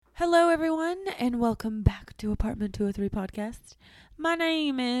Hello, everyone, and welcome back to Apartment 203 Podcast. My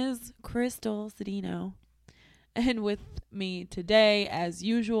name is Crystal Cedino, and with me today, as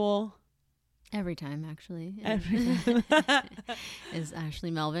usual, every time actually, is Ashley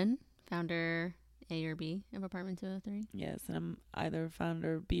Melvin, founder A or B of Apartment 203. Yes, and I'm either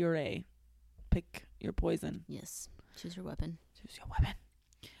founder B or A. Pick your poison. Yes, choose your weapon. Choose your weapon.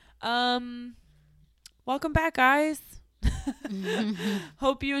 Welcome back, guys.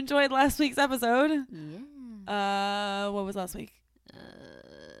 Hope you enjoyed last week's episode. Yeah. What was last week?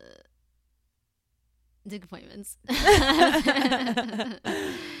 Dick appointments. Had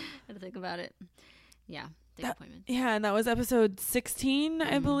to think about it. Yeah, dick appointment. Yeah, and that was episode 16,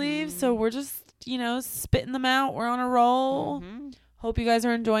 I believe. So we're just, spitting them out. We're on a roll. Hope you guys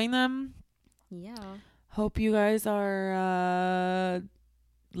are enjoying them. Yeah. Hope you guys are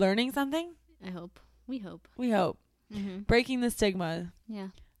learning something. I hope. We hope. We hope. Breaking the stigma. Yeah.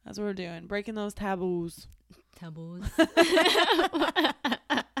 That's what we're doing. Breaking those taboos. Taboos.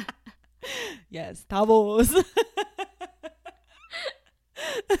 Yes, taboos. I'm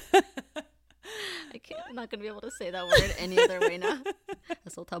not going to be able to say that word any other way now.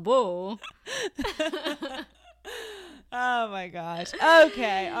 That's so taboo. Oh my gosh.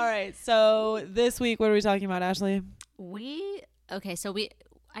 Okay. All right. So this week, what are we talking about, Ashley? I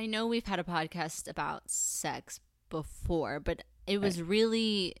know we've had a podcast about sex before, but it was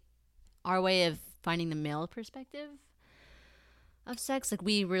really our way of finding the male perspective of sex. Like,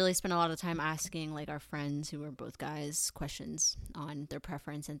 we really spent a lot of time asking, like, our friends who were both guys questions on their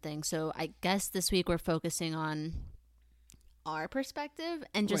preference and things. So I guess this week we're focusing on our perspective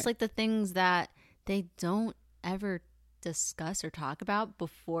and just like the things that they don't ever discuss or talk about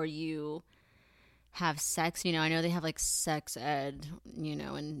before you have sex. I know they have like sex ed,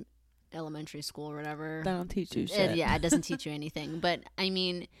 in elementary school or whatever. They don't teach you shit. It doesn't teach you anything. But I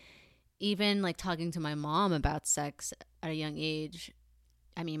mean, even like talking to my mom about sex at a young age,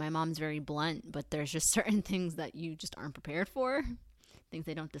 I mean, my mom's very blunt, but there's just certain things that you just aren't prepared for, things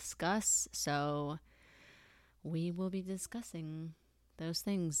they don't discuss. So we will be discussing those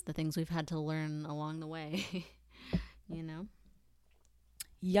things, the things we've had to learn along the way,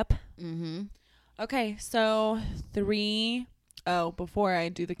 Yep. Okay, so before I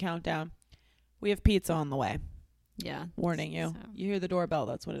do the countdown, we have pizza on the way. Yeah. Warning you. So. You hear the doorbell,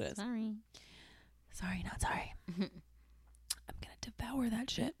 that's what it is. Sorry. Sorry, not sorry. I'm going to devour that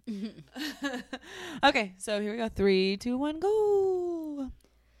shit. Okay, so here we go. 3, 2, 1, go.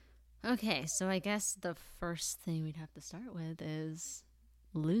 Okay, so I guess the first thing we'd have to start with is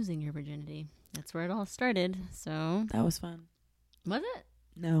losing your virginity. That's where it all started. So That was fun. Was it?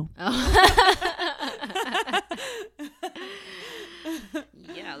 No. Oh.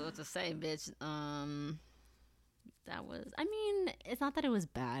 Yeah, what to say, bitch. That was, I mean, it's not that it was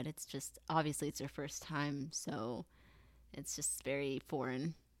bad. It's just, obviously it's your first time, so it's just very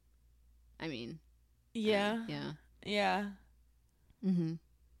foreign. I mean. Yeah. Yeah.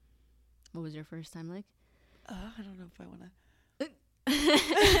 What was your first time like? I don't know if I want to.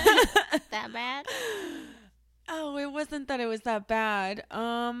 That bad? Oh, it wasn't that it was that bad.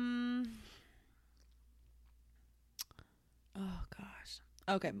 Oh gosh.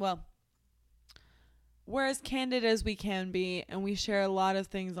 Okay, well, we're as candid as we can be, and we share a lot of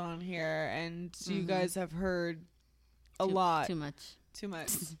things on here, and you guys have heard a lot. Too much.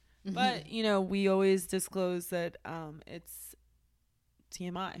 But, we always disclose that it's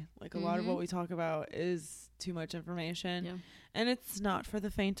TMI. Like, a lot of what we talk about is too much information, and it's not for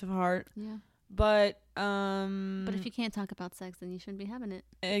the faint of heart. Yeah. But if you can't talk about sex, then you shouldn't be having it.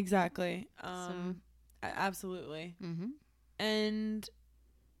 Exactly. Absolutely. And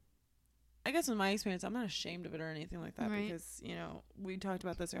I guess in my experience, I'm not ashamed of it or anything like that, because, we talked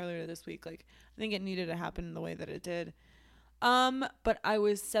about this earlier this week. Like, I think it needed to happen in the way that it did. But I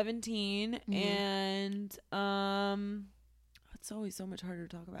was 17 and it's always so much harder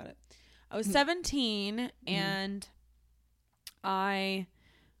to talk about it. I was 17 and I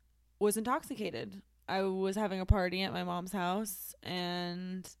was intoxicated. I was having a party at my mom's house,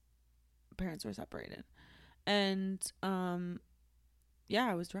 and parents were separated. And I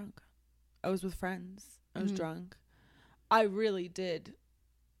was drunk. I was with friends. I was drunk. I really did,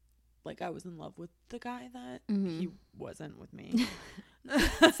 like, I was in love with the guy that he wasn't with me.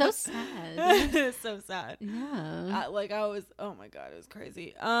 So sad. So sad. Yeah. I was, oh my God, it was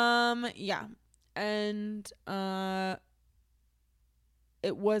crazy. Yeah. And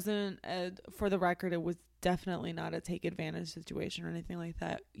it wasn't, for the record, it was definitely not a take advantage situation or anything like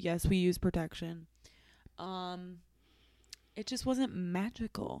that. Yes, we use protection. It just wasn't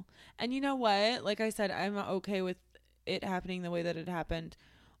magical. And you know what? Like I said, I'm okay with it happening the way that it happened.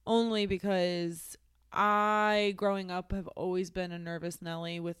 only because I, growing up, have always been a nervous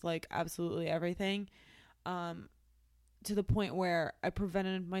Nelly with like absolutely everything, to the point where I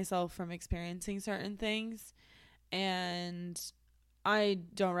prevented myself from experiencing certain things. And I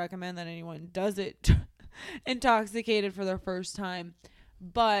don't recommend that anyone does it intoxicated for their first time.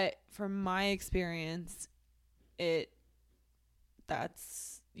 But from my experience,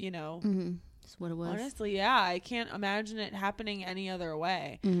 that's, you know, that's what it was. Honestly, yeah, I can't imagine it happening any other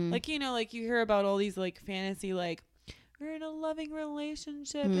way. Like, you know, like you hear about all these like fantasy, like we're in a loving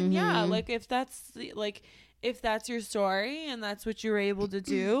relationship. And yeah, like if that's your story and that's what you were able to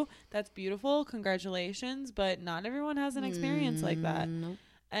do, that's beautiful. Congratulations. But not everyone has an experience like that. Nope.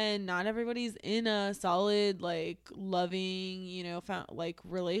 And not everybody's in a solid, like, loving, you know, like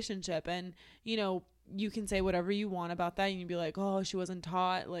relationship. And, you know, you can say whatever you want about that. You can be like, oh, she wasn't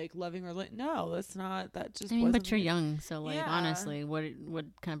taught, like, loving her. No, that's not. That just. I mean, but you're young, so like, yeah. Honestly, what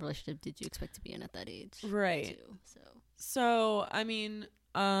kind of relationship did you expect to be in at that age? Right. Too, so I mean,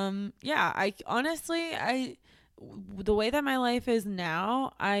 yeah. I honestly, the way that my life is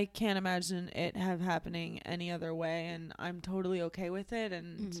now, I can't imagine it happening any other way, and I'm totally okay with it.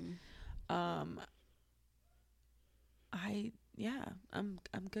 And I'm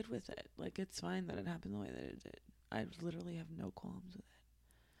good with it. Like, it's fine that it happened the way that it did. I literally have no qualms with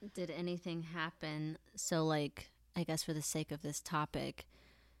it. Did anything happen? So, like, I guess for the sake of this topic,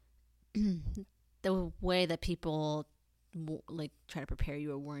 the way that people like try to prepare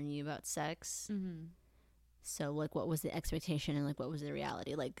you or warn you about sex. So, like, what was the expectation and, like, what was the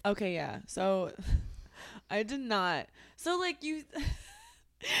reality? Like, okay, yeah. So, I did not. So, like, you...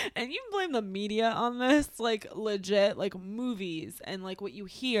 and you can blame the media on this, like, legit, like, movies and, like, what you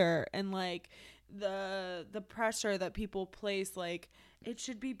hear and, like, the pressure that people place, like, it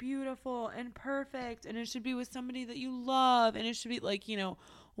should be beautiful and perfect and it should be with somebody that you love and it should be, like, you know,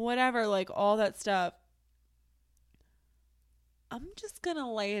 whatever, like, all that stuff. I'm just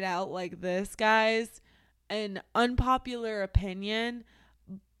gonna lay it out like this, guys. An unpopular opinion,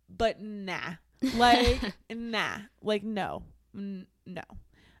 but nah. Like, nah. Like, no. No.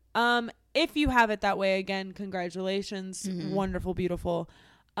 If you have it that way, again, congratulations. Wonderful, beautiful.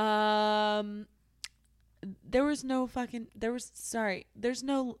 There's no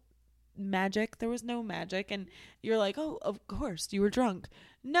magic. There was no magic. And you're like, oh, of course, you were drunk.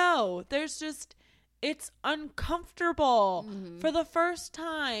 No, it's uncomfortable. For the first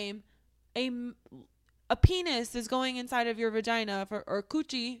time, a penis is going inside of your vagina or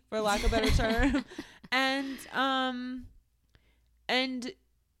coochie, for lack of a better term. And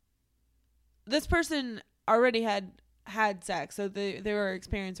this person already had sex, so they were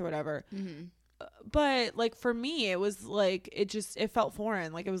experienced or whatever. But, like, for me, it was like, it felt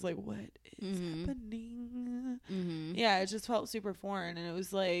foreign. Like, it was like, what is happening? Yeah, it just felt super foreign. And it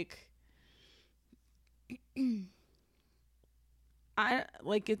was like,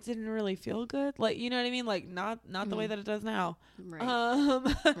 it didn't really feel good. Like, you know what I mean? Like, not the way that it does now. Right.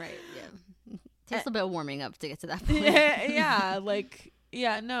 Right, yeah. Takes a bit of warming up to get to that point. Yeah, like,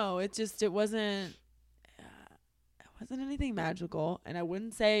 yeah, no, it wasn't anything magical. And I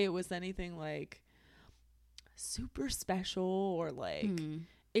wouldn't say it was anything, like, super special or, like,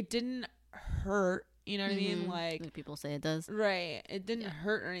 it didn't hurt. You know what I mean? Like people say it does. Right. It didn't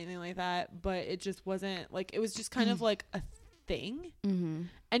hurt or anything like that, but it just wasn't, like, it was just kind of like a thing. And,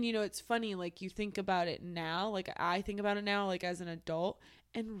 you know, it's funny, like, you think about it now, like, I think about it now, like, as an adult,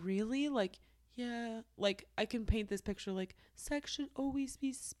 and really, like, yeah, like, I can paint this picture, like, sex should always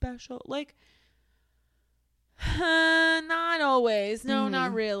be special. Like, not always. No,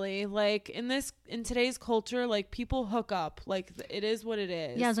 not really. Like, in today's culture, like, people hook up. Like, it is what it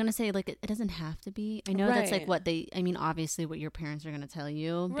is. Yeah, I was gonna say, like, it doesn't have to be. I know that's like what obviously what your parents are gonna tell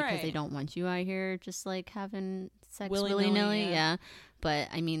you because they don't want you out here just like having sex willy-nilly. Yeah. But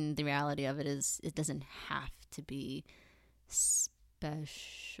I mean, the reality of it is, it doesn't have to be special.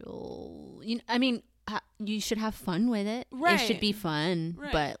 You know, I mean, you should have fun with it. Right. It should be fun.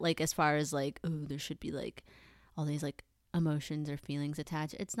 Right. But, like, as far as, like, oh, there should be, like, all these, like, emotions or feelings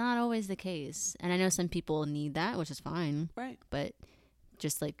attached, it's not always the case. And I know some people need that, which is fine. Right. But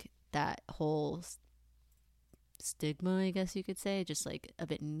just, like, that whole stigma, I guess you could say, just, like,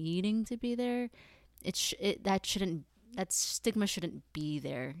 of it needing to be there, that stigma shouldn't be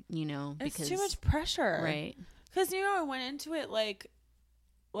there, you know, because it's too much pressure. Right. Because, you know, I went into it like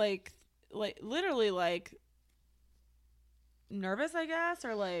literally, like, nervous, I guess,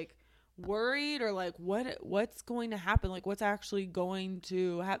 or, like, worried, or, like, what's going to happen, like, what's actually going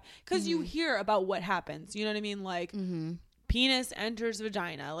to happen, because you hear about what happens, you know what I mean, like, penis enters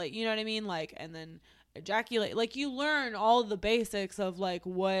vagina, like, you know what I mean, like, and then ejaculate. Like, you learn all the basics of like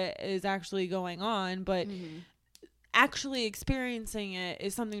what is actually going on, but actually experiencing it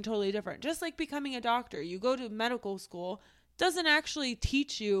is something totally different. Just like becoming a doctor, you go to medical school, doesn't actually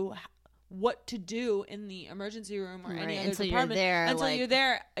teach you what to do in the emergency room or any other until department you're there, until you're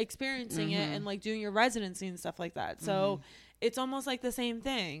there experiencing it and like doing your residency and stuff like that. So it's almost like the same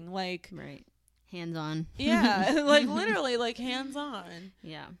thing, like hands on. Yeah, like literally like hands on.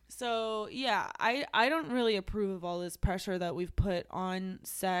 Yeah. So yeah, I don't really approve of all this pressure that we've put on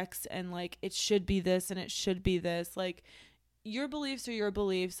sex and like it should be this and it should be this. Like, your beliefs are your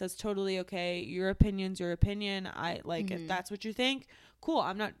beliefs. That's totally okay. Your opinion's your opinion. I like if that's what you think, cool.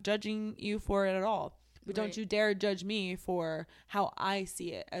 I'm not judging you for it at all. But don't you dare judge me for how I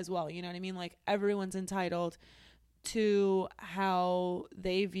see it as well. You know what I mean? Like, everyone's entitled to how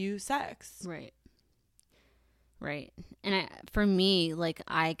they view sex. Right. And for me, like,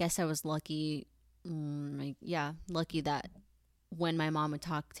 I guess I was lucky. Lucky that when my mom would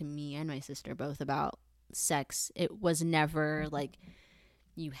talk to me and my sister both about sex, it was never like,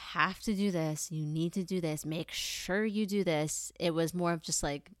 you have to do this, you need to do this, make sure you do this. It was more of just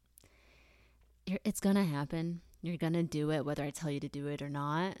like, it's gonna happen, you're gonna do it whether I tell you to do it or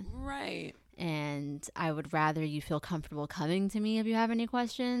not. Right. And I would rather you feel comfortable coming to me if you have any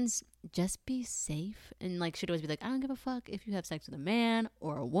questions. Just be safe. And like, she'd always be like, I don't give a fuck if you have sex with a man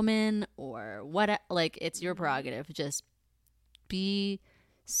or a woman or what, like, it's your prerogative. Just be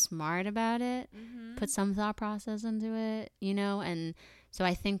smart about it. Put some thought process into it, you know? And so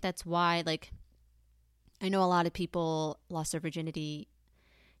I think that's why, like, I know a lot of people lost their virginity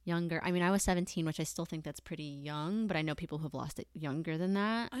younger. I mean, I was 17, which I still think that's pretty young, but I know people who have lost it younger than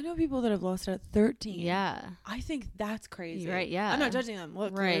that. I know people that have lost it at 13. Yeah. I think that's crazy. Right, yeah. I'm not judging them.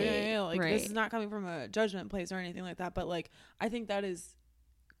 Look, right, like, this is not coming from a judgment place or anything like that, but like, I think that is,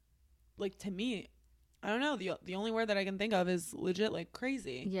 like, to me, I don't know, the only word that I can think of is legit, like,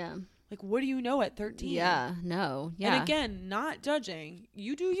 crazy. Yeah. Like, what do you know at 13? Yeah, no. Yeah. And again, not judging.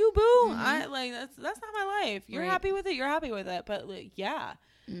 You do you, boo. I like, that's not my life. You're happy with it, you're happy with it. But like, yeah.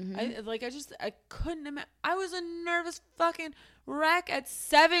 I couldn't imagine. I was a nervous fucking wreck at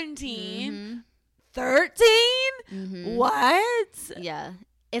 17. 13? What? Yeah.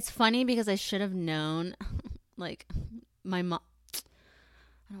 It's funny because I should have known, like, my mom.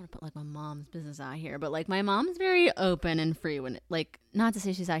 I don't want to put like my mom's business out here, but like, my mom's very open and free when like, not to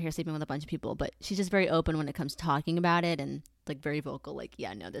say she's out here sleeping with a bunch of people, but she's just very open when it comes to talking about it and like very vocal. Like,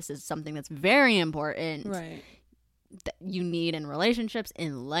 yeah, no, this is something that's very important. Right. That you need in relationships,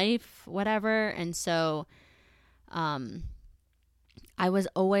 in life, whatever. And so I was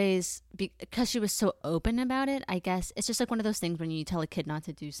always, because she was so open about it, I guess it's just like one of those things when you tell a kid not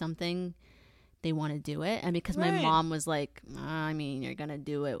to do something, they want to do it. And because my mom was like, I mean, you're gonna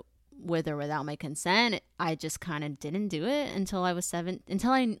do it with or without my consent, I just kind of didn't do it until I was 7,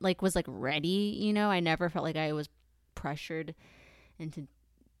 until I like was like ready, you know. I never felt like I was pressured into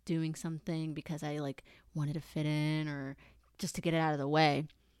doing something because I like wanted to fit in or just to get it out of the way.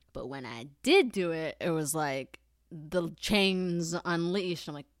 But when I did do it, it was like the chains unleashed.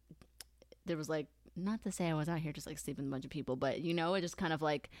 I'm like, there was like, not to say I was out here just like sleeping with a bunch of people, but you know, it just kind of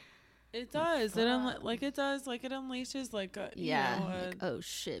like, it does. It unleashes like a, like, oh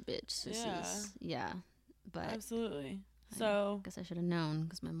shit, bitch. This is, but absolutely. So I guess I should have known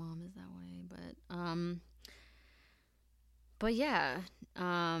because my mom is that way. But yeah,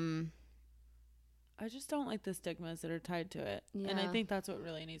 I just don't like the stigmas that are tied to it. Yeah. And I think that's what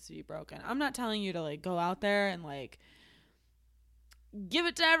really needs to be broken. I'm not telling you to like go out there and like give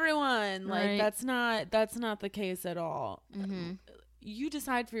it to everyone. Like, that's not the case at all. You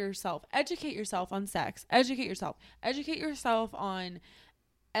decide for yourself. Educate yourself on sex. Educate yourself on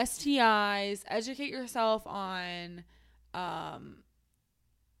STIs. Educate yourself on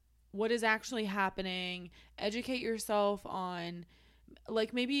what is actually happening. Educate yourself on,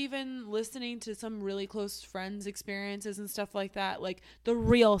 like, maybe even listening to some really close friends' experiences and stuff like that. Like, the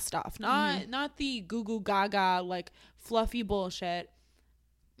real stuff. Not the goo-goo gaga, like, fluffy bullshit.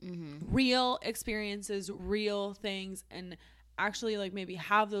 Real experiences, real things, and actually like maybe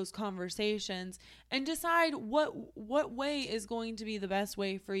have those conversations and decide what way is going to be the best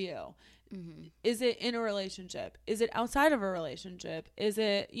way for you. Is it in a relationship? Is it outside of a relationship? Is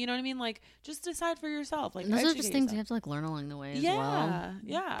it, you know what I mean? Like, just decide for yourself. Like, and those are just things you have to like learn along the way as well.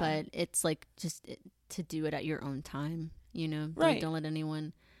 Yeah. But it's like just to do it at your own time, you know? Don't let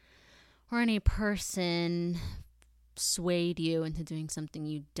anyone or any person swayed you into doing something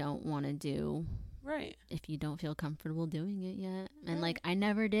you don't want to do. Right. If you don't feel comfortable doing it yet. And like, I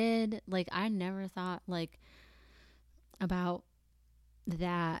never did. Like, I never thought like about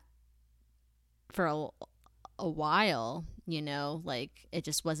that for a while, you know, like it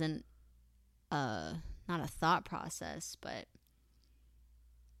just wasn't not a thought process, but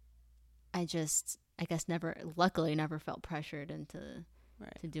I guess luckily never felt pressured into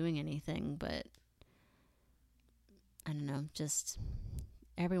to doing anything. But I don't know, just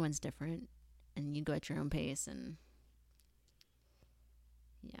everyone's different and you go at your own pace. And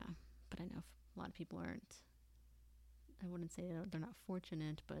yeah, but I know a lot of people aren't, I wouldn't say they're not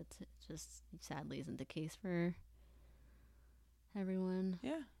fortunate, but it just sadly isn't the case for everyone.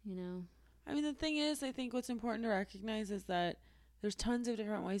 Yeah. You know? I mean, the thing is, I think what's important to recognize is that there's tons of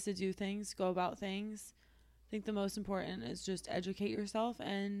different ways to do things, go about things. I think the most important is just educate yourself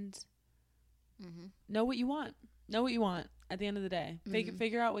and know what you want. Know what you want at the end of the day.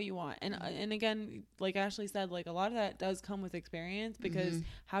 Figure out what you want. And again, like Ashley said, like a lot of that does come with experience, because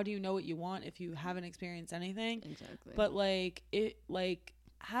how do you know what you want if you haven't experienced anything? Exactly. But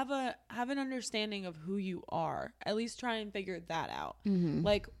have an understanding of who you are. At least try and figure that out.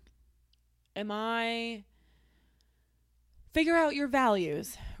 Like, figure out your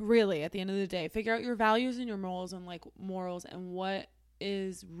values, really, at the end of the day. Figure out your values and your morals and what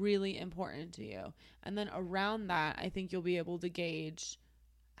is really important to you. And then around that, I think you'll be able to gauge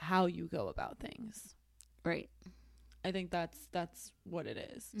how you go about things. Right. I think that's what it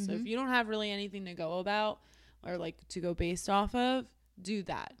is. So if you don't have really anything to go about or like to go based off of, do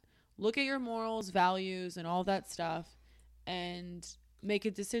that. Look at your morals, values, and all that stuff and make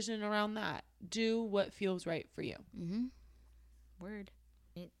a decision around that. Do what feels right for you. Word.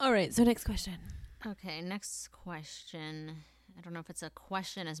 All right, so next question. Okay, next question. I don't know if it's a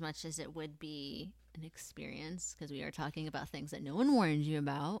question as much as it would be an experience, because we are talking about things that no one warned you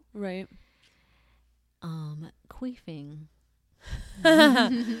about. Right. Queefing.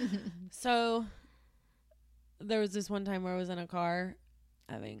 So there was this one time where I was in a car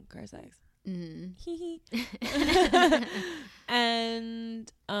having car sex. And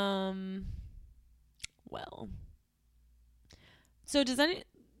well, so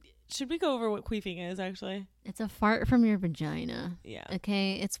should we go over what queefing is? Actually, it's a fart from your vagina. Yeah.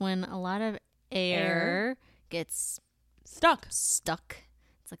 Okay, it's when a lot of air gets stuck. It's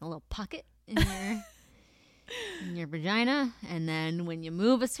like a little pocket in your vagina, and then when you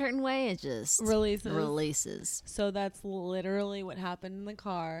move a certain way, it just releases. So that's literally what happened in the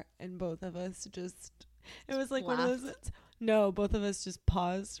car, and both of us it was like laughed. One of those. No, both of us just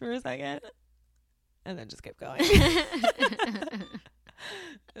paused for a second, and then just kept going.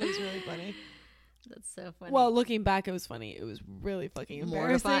 It was really funny. That's so funny. Well, looking back, it was funny. It was really fucking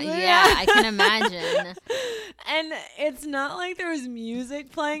embarrassing. Yeah, I can imagine. And it's not like there was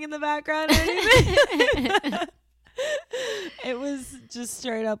music playing in the background or anything. It was just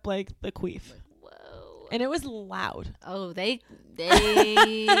straight up like the queef. Like, whoa. And it was loud. Oh, they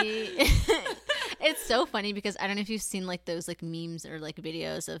it's so funny because I don't know if you've seen like those like memes or like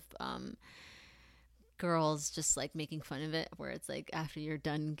videos of girls just like making fun of it, where it's like after you're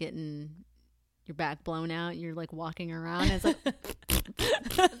done getting your back blown out, you're like walking around and it's like which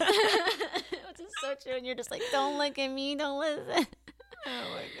is so true, and you're just like, don't look at me, don't listen.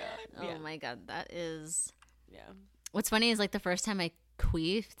 Oh my god, that is what's funny is like the first time I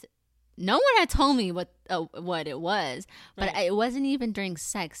queefed, no one had told me what it was, but it wasn't even during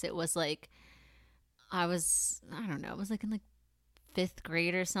sex. It was like I don't know, it was like in like 5th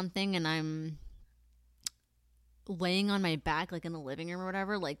grade or something, and I'm laying on my back like in the living room or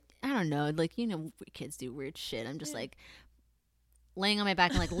whatever, like I don't know, like, you know, kids do weird shit. I'm just like laying on my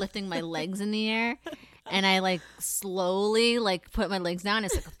back and like lifting my legs in the air, and I like slowly like put my legs down.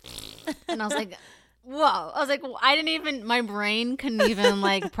 It's like and I was like, whoa. I was like, my brain couldn't even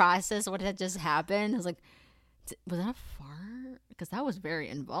like process what had just happened. I was like, was that a fart? Because that was very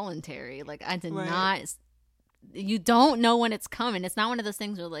involuntary. Like I did not. You don't know when it's coming. It's not one of those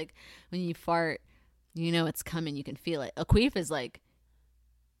things where like when you fart, you know it's coming. You can feel it. A queef is like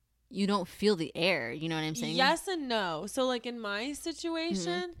you don't feel the air. You know what I'm saying? Yes and no. So like in my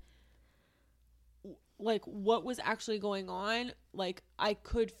situation, like what was actually going on, like I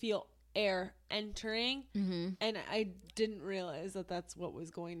could feel air entering, and I didn't realize that that's what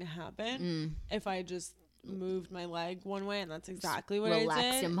was going to happen if I just moved my leg one way, and that's exactly what I did.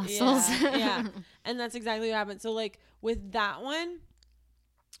 Relax your muscles. Yeah. And that's exactly what happened. So like with that one,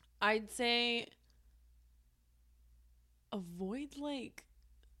 I'd say avoid like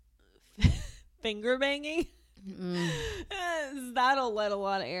finger banging. That'll let a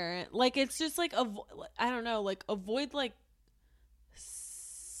lot of air in. Like it's just like I don't know, like avoid like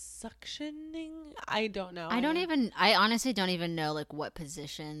suctioning. I don't know. I honestly don't even know like what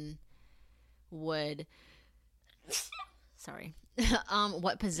position would sorry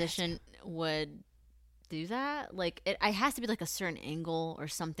What position would do that? Like, it has to be like a certain angle or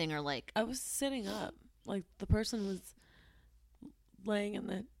something, or like I was sitting up, like the person was laying in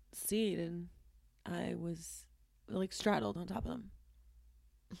the seat, and I was like straddled on top of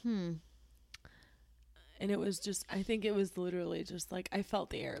them. And it was just, I think it was literally just like I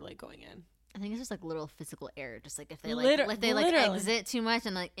felt the air like going in. I think it's just like little physical air, just like if they like exit too much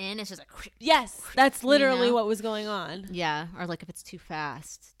and like in, it's just like yes, that's literally what was going on. Yeah, or like if it's too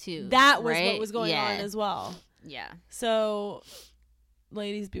fast too. That was what was going on as well. Yeah. So,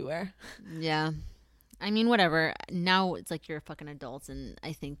 ladies beware. Yeah, I mean whatever. Now it's like you're fucking adults, and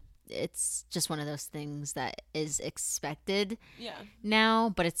I think it's just one of those things that is expected. Yeah.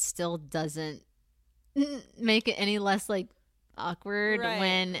 Now, but it still doesn't make it any less like awkward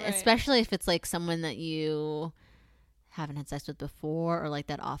especially if it's like someone that you haven't had sex with before or like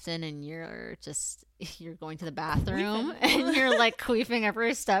that often, and you're going to the bathroom and you're like queefing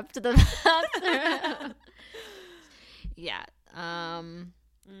every step to the bathroom. Yeah. I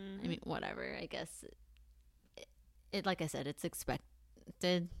mean whatever, I guess it like I said, it's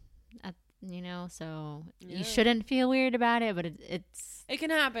expected so you shouldn't feel weird about it, but it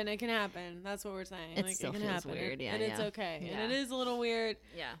can happen. That's what we're saying. It still feels happen. Weird, and it's okay. Yeah. And it is a little weird.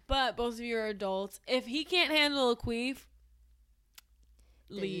 Yeah. But both of you are adults. If he can't handle a queef,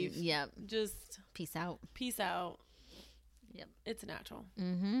 leave. Yep. Just peace out. Yep. It's natural.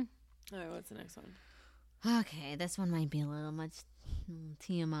 Mm-hmm. All right, what's the next one? Okay, this one might be a little much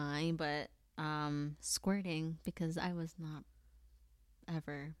TMI, but squirting, because I was not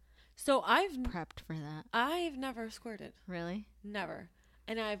ever So I've prepped for that. I've never squirted. Really? Never.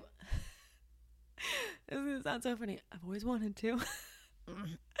 And this is gonna sound so funny. I've always wanted to.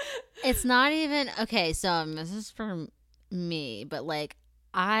 It's not even okay. So this is for me, but like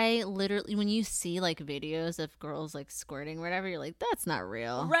I literally, when you see like videos of girls like squirting or whatever, you're like, that's not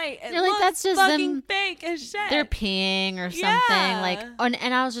real, right? You're like, that's just fucking them fake as shit. They're peeing or something like.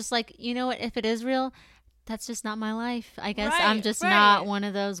 And I was just like, you know what? If it is real, that's just not my life. I guess I'm just not one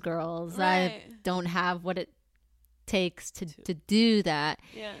of those girls. I don't have what it takes to do that.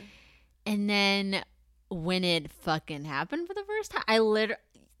 Yeah. And then when it fucking happened for the first time, I literally,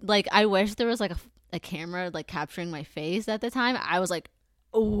 like, I wish there was like a camera like capturing my face at the time. I was like,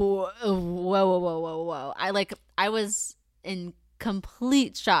 whoa. I was in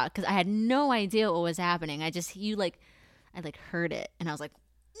complete shock because I had no idea what was happening. I heard it and I was like,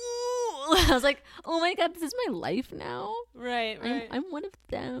 ooh. I was like, oh my God, this is my life now. Right. I'm one of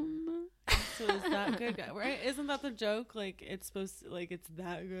them. So is that good? Right? Isn't that the joke? Like it's supposed to, like it's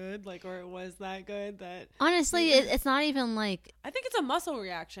that good, like, or it was that good that. Honestly, it's not even like. I think it's a muscle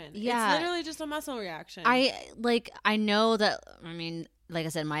reaction. Yeah, it's literally just a muscle reaction. I know that. I mean, like I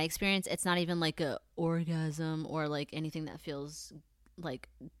said, my experience, it's not even like a orgasm or like anything that feels like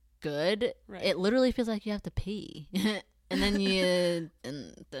good. Right. It literally feels like you have to pee. And then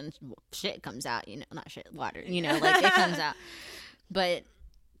and then shit comes out, not shit, water, like it comes out. But,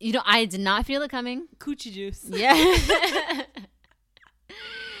 I did not feel it coming. Coochie juice. Yeah.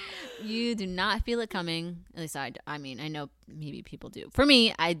 You do not feel it coming. At least I mean, I know maybe people do. For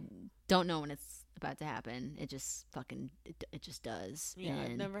me, I don't know when it's about to happen. It just it just does. Yeah,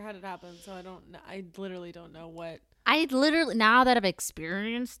 I've never had it happen, so I literally don't know what. Now that I've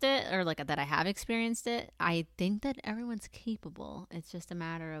experienced it, or like that I have experienced it, I think that everyone's capable. It's just a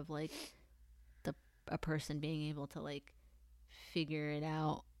matter of like a person being able to like figure it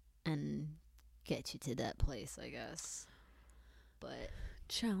out and get you to that place, I guess. But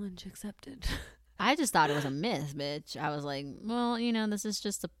challenge accepted. I just thought it was a myth, bitch. I was like, well, this is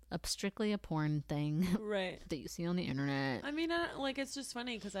just strictly a porn thing, right? That you see on the internet. I mean, it's just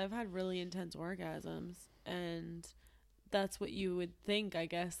funny because I've had really intense orgasms, and that's what you would think, I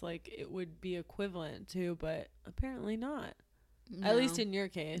guess, like it would be equivalent to, but apparently not. No. At least in your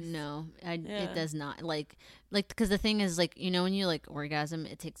case. No, it does not. Like, because the thing is, like, when you like orgasm,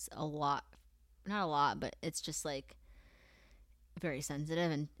 it takes a lot, not a lot, but it's just like very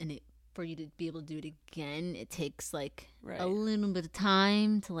sensitive, and for you to be able to do it again, it takes like a little bit of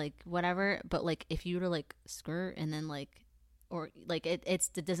time to like whatever. But like if you were to like squirt and then like, or like it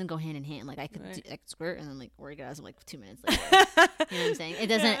doesn't go hand in hand. Like I could squirt and then like orgasm like 2 minutes later. You know what I'm saying?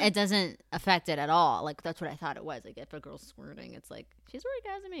 It doesn't affect it at all. Like that's what I thought it was. Like if a girl's squirting, it's like she's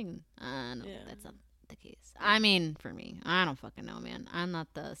orgasming. No, that's not the case. I mean, for me, I don't fucking know, man. I'm not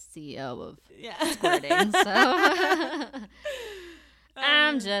the CEO of squirting, so.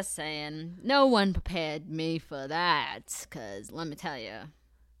 I'm just saying, no one prepared me for that, because let me tell you.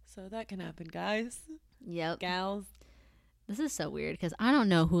 So that can happen, guys. Yep. Gals. This is so weird because I don't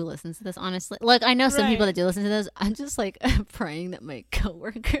know who listens to this, honestly. Like, I know some people that do listen to this. I'm just, like, praying that my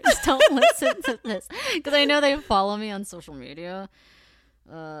coworkers don't listen to this because I know they follow me on social media.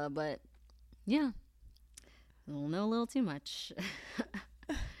 But, yeah. We'll know a little too much.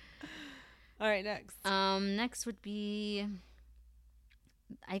 All right, next. Next would be,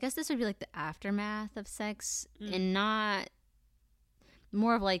 I guess this would be, like, the aftermath of sex and not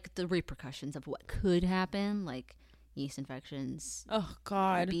more of, like, the repercussions of what could happen, like yeast infections. Oh,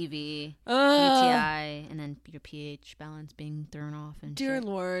 God. BV, UTI, and then your pH balance being thrown off. And dear shit.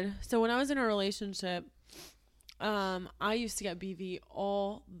 Lord. So when I was in a relationship, I used to get BV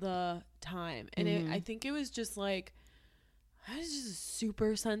all the time. And I think it was just, like, I was just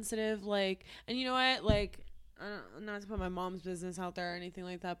super sensitive. Like, and you know what? Like, not to put my mom's business out there or anything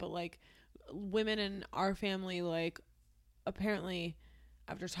like that, but, like, women in our family, like, apparently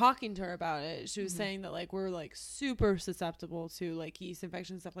after talking to her about it, she was saying that, like, we're, like, super susceptible to, like, yeast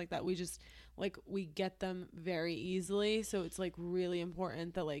infections, stuff like that. We just, like, we get them very easily. So it's, like, really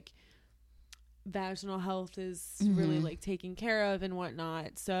important that, like, vaginal health is really, like, taken care of and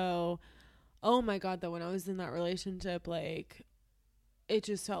whatnot. So, oh my God, though, when I was in that relationship, like, it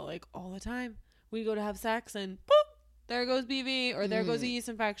just felt like all the time we go to have sex and boop, there goes BV, or there goes a yeast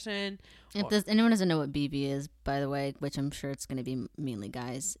infection. If anyone doesn't know what BV is, by the way, which I'm sure it's going to be mainly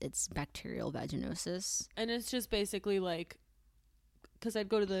guys, it's bacterial vaginosis. And it's just basically, like, because I'd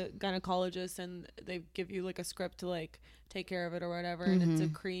go to the gynecologist and they give you, like, a script to, like, take care of it or whatever, and it's a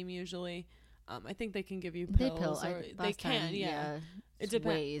cream usually. I think they can give you pills. They can, yeah. It's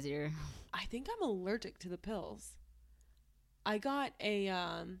way easier. I think I'm allergic to the pills. I got a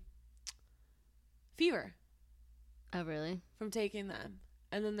fever. Oh, really? From taking them.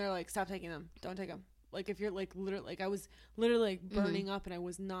 And then they're like, stop taking them. Don't take them. Like, if you're, like, literally, like, I was literally, like, burning up and I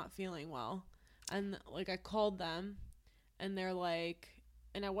was not feeling well. And, like, I called them and they're like,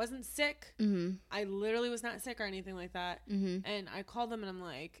 and I wasn't sick. I literally was not sick or anything like that. And I called them and I'm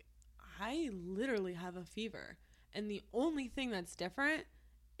like, I literally have a fever. And the only thing that's different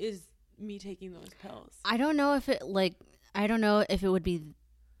is me taking those pills. I don't know if it would be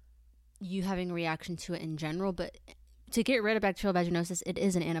you having a reaction to it in general, but to get rid of bacterial vaginosis, it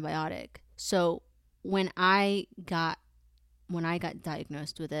is an antibiotic. So when I got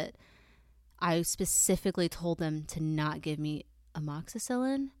diagnosed with it, I specifically told them to not give me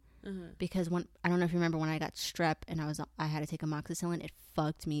amoxicillin because I don't know if you remember when I got strep and I had to take amoxicillin, it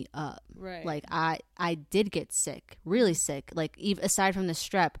fucked me up. Right. Like I did get sick, really sick. Like aside from the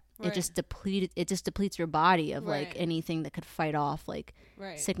strep, it just depletes your body of like anything that could fight off like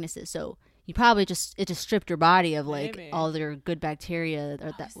sicknesses. So you probably it just stripped your body of like all your good bacteria.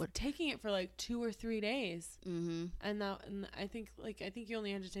 Or I was taking it for like 2 or 3 days, and I think you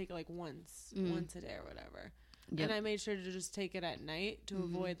only had to take it like once a day or whatever. Yep. And I made sure to just take it at night to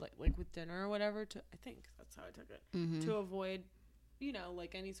avoid like with dinner or whatever. I think that's how I took it to avoid,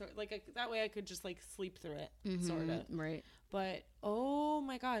 like any sort that way I could just like sleep through it, sort of. Right. But oh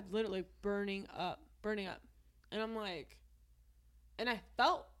my God, literally burning up, and I'm like, and I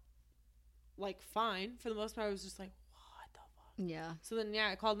felt like fine for the most part. I was just like, what the fuck? Yeah. So then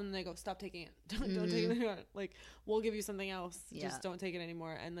I called them and they go, stop taking it. Don't take it anymore. Like, we'll give you something else. Just don't take it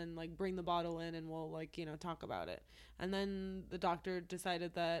anymore. And then like bring the bottle in and we'll like, talk about it. And then the doctor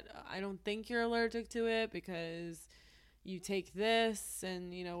decided that I don't think you're allergic to it because you take this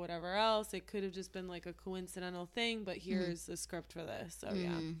and whatever else. It could have just been like a coincidental thing, but here's a script for this. So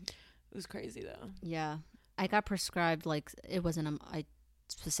yeah, it was crazy though. Yeah. I got prescribed like it wasn't I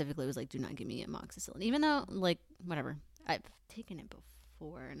specifically was like, do not give me amoxicillin, even though like whatever, I've taken it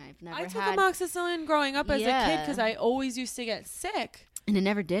before and I've never took amoxicillin growing up as a kid because I always used to get sick and it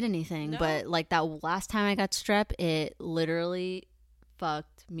never did anything. But like that last time I got strep, it literally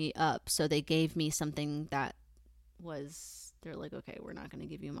fucked me up. So they gave me something that they're like, okay, we're not going to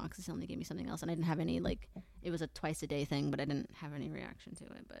give you amoxicillin. They gave me something else and I didn't have any, like, it was a twice a day thing, but I didn't have any reaction to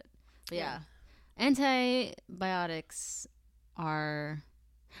it. But yeah. Antibiotics are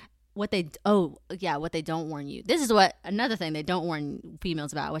what they don't warn you. This is another thing they don't warn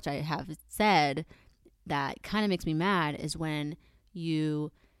females about, which I have said that kind of makes me mad, is when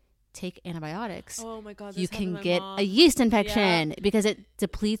you take antibiotics. Oh my God, you can get a yeast infection because it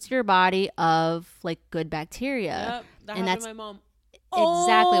depletes your body of like good bacteria. Yep, that happened to my mom.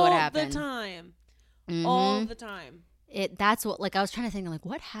 Exactly what happened. All the time. That's what, like, I was trying to think, like,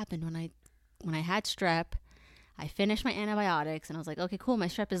 what happened when I had strep? I finished my antibiotics and I was like, okay, cool, my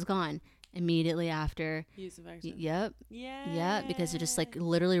strep is gone. Immediately after. Yeast infection. Yep. Yeah. Yeah, because it just like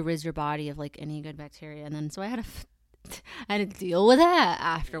literally rids your body of like any good bacteria. And then so I had I had to deal with that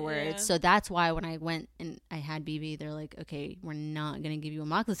afterwards. Yeah. So that's why when I went and I had BV, they're like, okay, we're not going to give you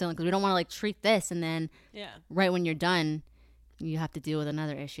amoxicillin because we don't want to like treat this. And then right when you're done, you have to deal with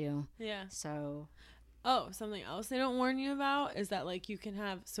another issue. Yeah. So. Oh, something else they don't warn you about is that like you can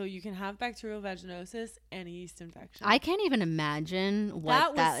have bacterial vaginosis and a yeast infection. I can't even imagine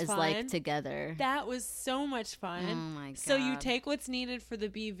what that is like together. That was so much fun. Oh my God. So you take what's needed for the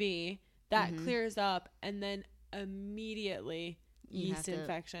BV, that clears up, and then immediately yeast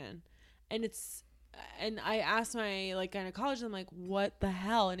infection. And I asked my like gynecologist, I'm like, what the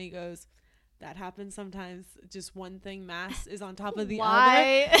hell? And he goes, that happens sometimes. Just one thing mass is on top of the other.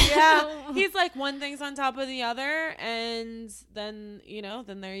 Yeah. He's like, one thing's on top of the other, and then,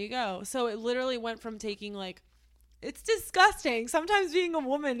 then there you go. So it literally went from taking like, it's disgusting. Sometimes being a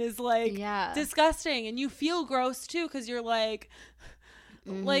woman is like disgusting, and you feel gross too because you're like,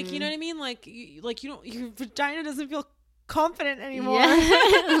 like, you know what I mean? Like you don't, your vagina doesn't feel confident anymore.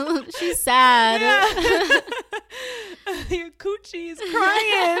 Yeah. She's sad. Yeah. Your coochie is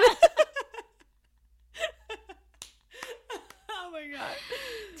crying. Oh my God.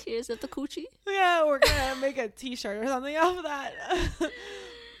 Tears of the coochie. Yeah, we're gonna make a t-shirt or something off of that.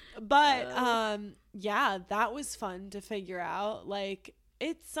 But yeah, that was fun to figure out. Like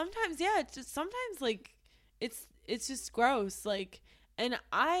it's sometimes like it's just gross. Like, and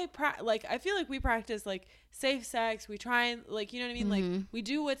I feel like we practice like safe sex. We try and like, you know what I mean? Like we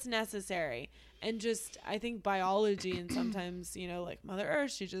do what's necessary. And just, I think biology and sometimes, like Mother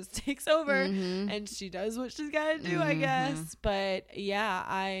Earth, she just takes over and she does what she's got to do, I guess. But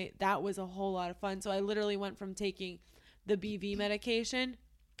yeah, that was a whole lot of fun. So I literally went from taking the BV medication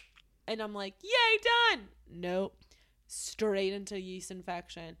and I'm like, yay, done. Nope. Straight into yeast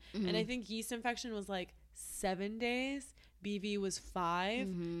infection. And I think yeast infection was like 7 days. BV was 5.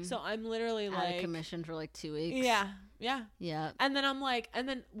 So I'm literally out like of commission for like 2 weeks. Yeah. And then I'm like, and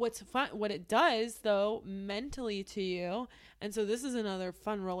then what's fun, what it does though, mentally to you. And so this is another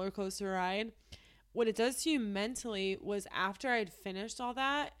fun roller coaster ride. What it does to you mentally was after I'd finished all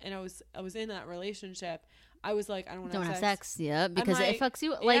that and I was in that relationship, I was like, I don't want to have sex. Yeah. Because it fucks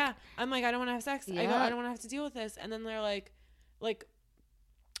you. Like, I'm like, I don't want to have sex. I go, I don't want to have to deal with this. And then they're like,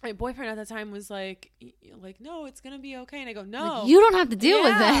 my boyfriend at the time was like, no, it's going to be okay. And I go, no. Like, you don't have to deal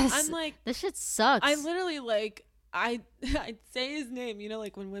with this. I'm like, this shit sucks. I literally like, I'd say his name,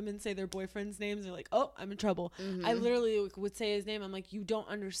 like when women say their boyfriend's names, they're like, oh, I'm in trouble. I literally would say his name. I'm like, you don't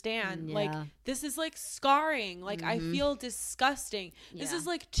understand. Like, this is like scarring. Like, I feel disgusting. This is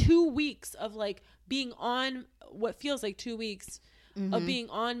like 2 weeks of like being on what feels like 2 weeks of being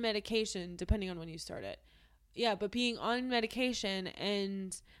on medication, depending on when you start it. Yeah, but being on medication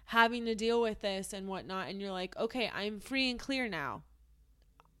and having to deal with this and whatnot, and you're like, okay, I'm free and clear now.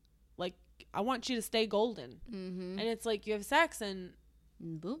 Like, I want you to stay golden. And it's like you have sex and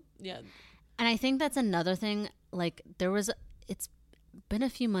boop. Yeah. And I think that's another thing. Like, it's been a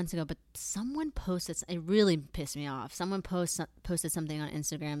few months ago, but someone posted, it really pissed me off. Someone posted something on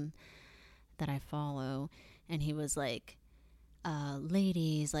Instagram that I follow, and he was like,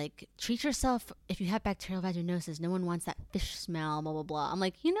 ladies, like, treat yourself. If you have bacterial vaginosis, no one wants that fish smell, blah blah blah. I'm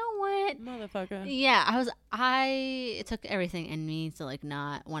like, you know what, motherfucker? Yeah, it took everything in me to like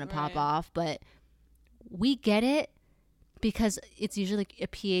not want to pop off, but we get it because it's usually a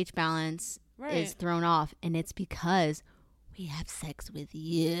pH balance is thrown off, and it's because we have sex with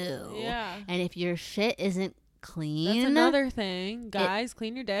you. Yeah, and if your shit isn't clean, that's another thing, guys.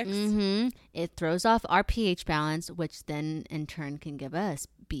 Clean your dicks. It throws off our pH balance, which then in turn can give us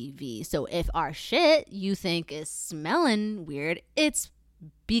BV. So if our shit you think is smelling weird, it's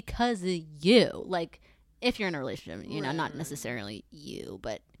because of you. Like, if you're in a relationship, not necessarily you,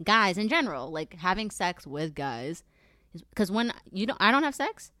 but guys in general, like having sex with guys, because when I don't have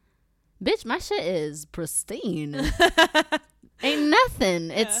sex, bitch, my shit is pristine. Ain't nothing.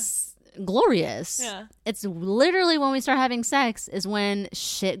 It's glorious. Yeah. It's literally when we start having sex is when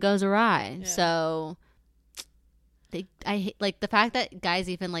shit goes awry. Yeah. So I hate, like, the fact that guys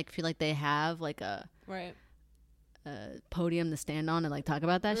even like feel like they have like a podium to stand on and like talk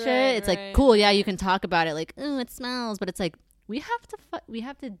about that shit. It's like, cool, yeah, you can talk about it, like, oh, it smells, but it's like we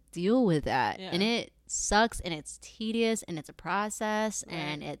have to deal with that, and it sucks, and it's tedious, and it's a process,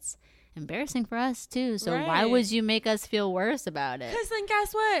 and it's embarrassing for us too. So why would you make us feel worse about it? Because then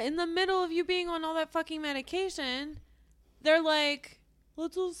guess what? In the middle of you being on all that fucking medication, they're like,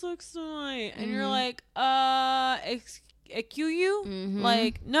 let's have sex tonight. And you're like, you.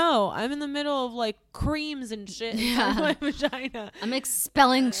 Like, no, I'm in the middle of like creams and shit inside my vagina. I'm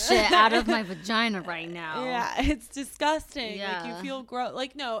expelling shit out of my vagina right now. Yeah, it's disgusting. Like, you feel gross.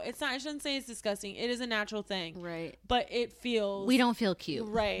 Like, no, it's not. I shouldn't say it's disgusting. It is a natural thing. Right. But it feels. We don't feel cute.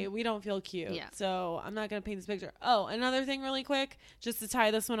 Right. We don't feel cute. Yeah. So I'm not gonna paint this picture. Oh, another thing, really quick, just to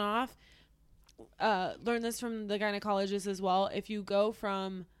tie this one off. Learn this from the gynecologist as well. If you go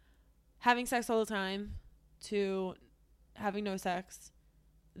from having sex all the time to having no sex,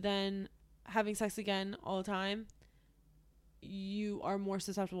 then having sex again all the time, you are more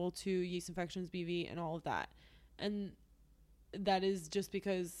susceptible to yeast infections, BV, and all of that. And that is just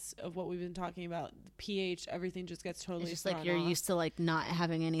because of what we've been talking about. pH, everything just gets totally It's just like thrown you're off. used to like not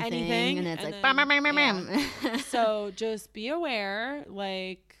having anything and it's and like then, bam, bam, bam, bam, bam. So just be aware,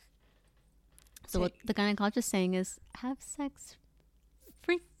 like. So what the gynecologist is saying is have sex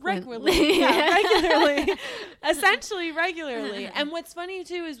regularly. Yeah, regularly. Essentially regularly. And what's funny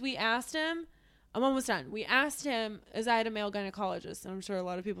too is we asked him, I'm almost done. We asked him, as I had a male gynecologist, and I'm sure a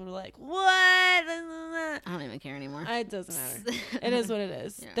lot of people were like, what? I don't even care anymore. It doesn't matter. It is what it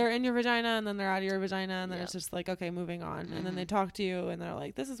is. Yeah. They're in your vagina and then they're out of your vagina and then it's just like, okay, moving on. And then they talk to you and they're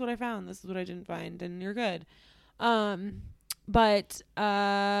like, this is what I found. This is what I didn't find. And you're good. What was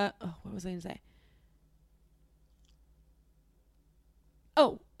I going to say?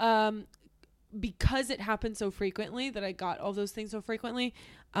 Because it happened so frequently that I got all those things so frequently,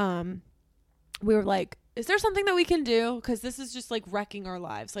 we were like, is there something that we can do? Because this is just like wrecking our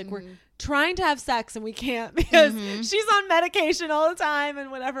lives. Like we're trying to have sex and we can't because she's on medication all the time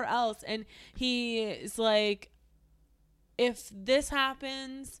and whatever else. And he is like, if this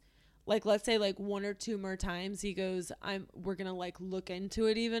happens, like, let's say like 1 or 2 more times, he goes, we're going to like look into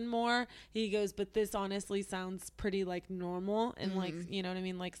it even more. He goes, but this honestly sounds pretty like normal and like, you know what I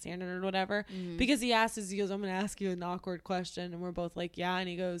mean? Like standard or whatever. Because he goes, I'm going to ask you an awkward question. And we're both like, yeah. And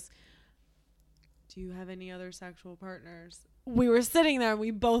he goes, do you have any other sexual partners? We were sitting there and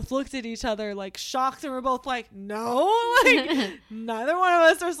we both looked at each other like shocked and we're both like, no, like neither one of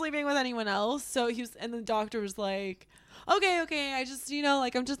us are sleeping with anyone else. So and the doctor was like, okay, I just,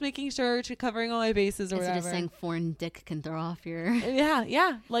 like, I'm just making sure to covering all my bases or whatever. Instead of saying foreign dick can throw off your...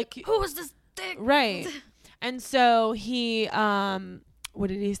 Yeah. Like, who was this dick? Right. And so he, what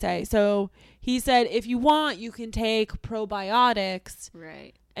did he say? So he said, if you want, you can take probiotics.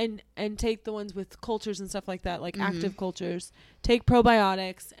 Right. And take the ones with cultures and stuff like that, like active cultures. Take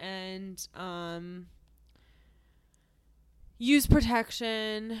probiotics and use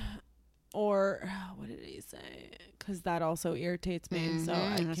protection. Or what did he say? Because that also irritates me. So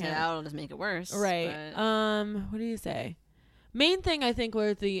I can't. That'll just make it worse. Right. But. What do you say? Main thing I think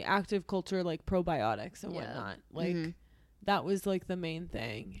were the active culture, like probiotics and whatnot. Like that was like the main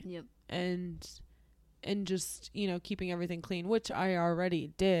thing. Yep. And just keeping everything clean, which I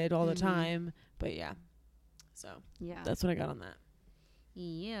already did all the time. But yeah. So yeah, that's what I got on that.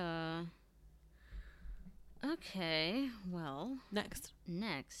 Yeah. Okay, well. Next.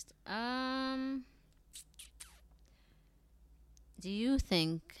 Do you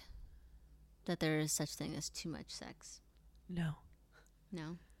think that there is such thing as too much sex? No.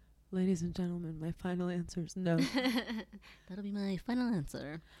 No? Ladies and gentlemen, my final answer is no. That'll be my final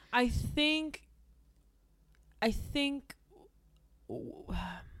answer. I think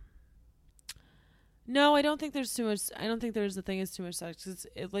no, I don't think there's too much. I don't think there's a thing as too much sex.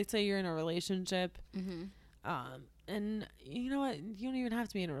 Let's say you're in a relationship. And you know what? You don't even have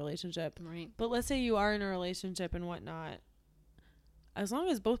to be in a relationship. Right. But let's say you are in a relationship and whatnot. As long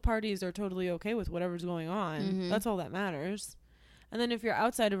as both parties are totally okay with whatever's going on, that's all that matters. And then if you're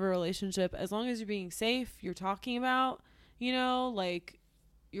outside of a relationship, as long as you're being safe, you're talking about, like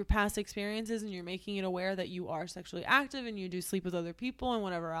your past experiences and you're making it aware that you are sexually active and you do sleep with other people and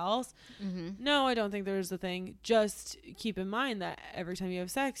whatever else. No, I don't think there's a thing. Just keep in mind that every time you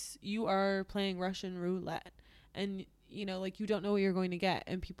have sex, you are playing Russian roulette. And, like you don't know what you're going to get.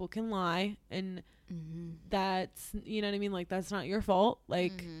 And people can lie. And that's, you know what I mean? Like, that's not your fault.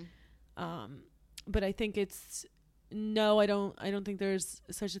 Like, but I think I don't think there's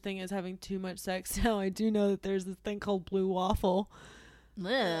such a thing as having too much sex. Now, I do know that there's this thing called blue waffle.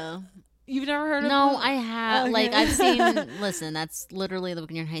 Well, you've never heard of No, blue? I have. Okay. Like, I've seen, listen, that's literally when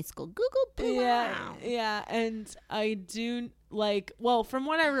you're in high school. Google blue waffle. Yeah. And I do, like, well, from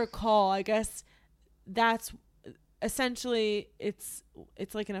what I recall, I guess that's essentially, it's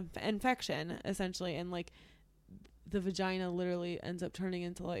like an infection, essentially. And, like, the vagina literally ends up turning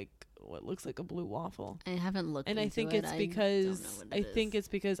into, like, what looks like a blue waffle. I haven't looked and into I think it. It's because I think it's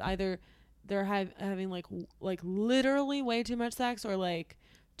because either they're having like literally way too much sex or like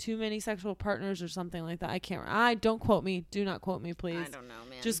too many sexual partners or something like that. Don't quote me. Do not quote me, please. I don't know,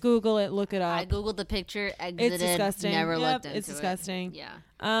 man. Just Google it. Look it up. I Googled the picture. Exited. It's disgusting. Never looked into it's disgusting. it.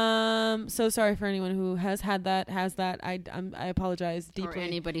 Yeah. So sorry for anyone who has that. I apologize deeply. Or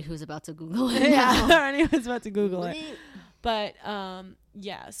anybody who's about to Google it. Yeah. Or anyone who's about to Google it. But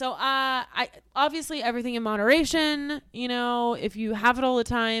yeah. So I obviously everything in moderation. You know, if you have it all the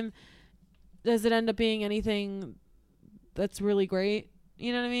time, does it end up being anything that's really great?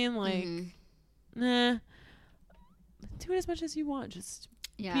 You know what I mean? Like, nah. Do it as much as you want. Just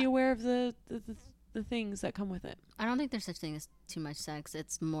be aware of the things that come with it. I don't think there's such thing as too much sex.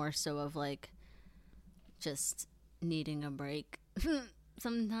 It's more so of like just needing a break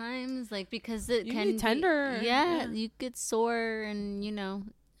sometimes, like because it you can be tender. Yeah, you get sore, and you know,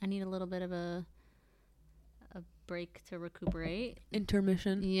 I need a little bit of a break to recuperate.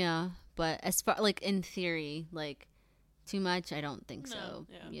 Intermission. Yeah, but as far like in theory, like too much, I don't think so.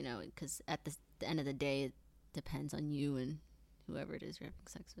 Yeah. You know, because at the end of the day, it depends on you and whoever it is you're having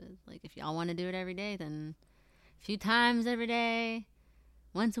sex with. Like, if y'all want to do it every day, then a few times every day,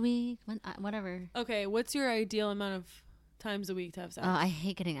 once a week, whatever. Okay, what's your ideal amount of times a week to have sex? Oh, I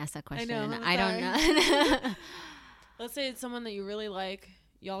hate getting asked that question. I know. I don't know. Let's say it's someone that you really like.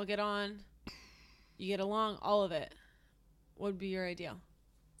 Y'all get on. You get along. All of it. What would be your ideal?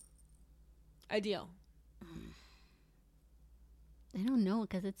 Ideal. I don't know,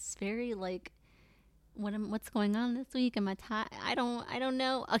 because it's very like, what's going on this week? Am I tired? I don't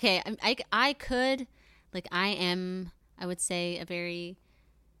know. Okay, I could, like, I would say a very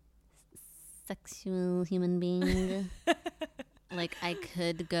sexual human being. Like, I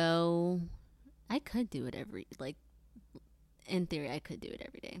could do it every, like, in theory, I could do it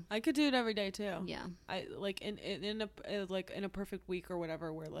every day. I could do it every day too. Yeah. I like in a perfect week or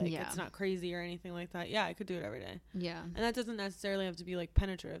whatever, where like it's not crazy or anything like that. Yeah, I could do it every day. Yeah. And that doesn't necessarily have to be like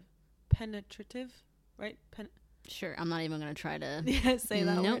penetrative, right? Sure. I'm not even gonna try to say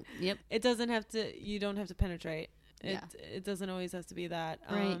that. Nope. Word. Yep. It doesn't have to. You don't have to penetrate. It doesn't always have to be that.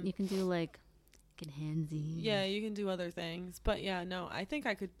 Right. You can do like get handsy. Yeah, you can do other things, but yeah, no, I think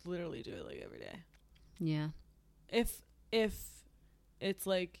I could literally do it like every day. Yeah. If it's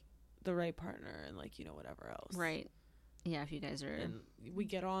like the right partner and like, you know, whatever else. Right. Yeah, if you guys are... And we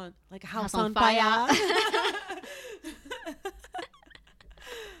get on like a house on fire. Oh my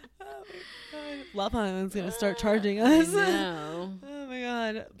God. Love Island's going to start charging us. I know. Oh my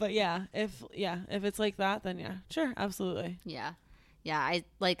God. But yeah, if it's like that, then yeah, sure. Absolutely. Yeah. Yeah. I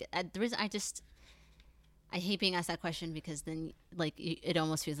like, the reason I hate being asked that question, because then like it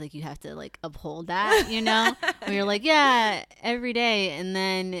almost feels like you have to like uphold that, you know, where you're like, yeah, every day. And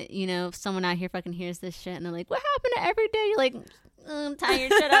then, you know, if someone out here fucking hears this shit and they're like, what happened to every day? You're like, I'm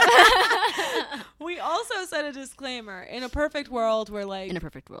tired. Shut up. We also said a disclaimer. In a perfect world, we're like, in a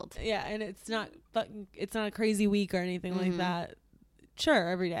perfect world. Yeah. And it's not a crazy week or anything like that. Sure.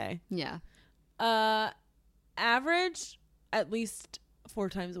 Every day. Yeah. Average at least 4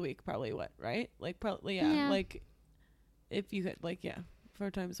 times a week, probably. What, right? Like, probably, yeah. Like, if you could, like,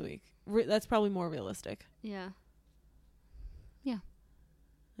 4 times a week. That's probably more realistic. Yeah.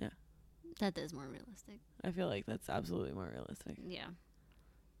 That is more realistic. I feel like that's absolutely more realistic. Yeah,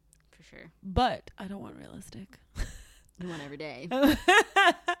 for sure. But I don't want realistic. You want every day.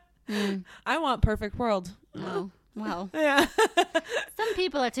 I want perfect world. Oh, well. Yeah. Some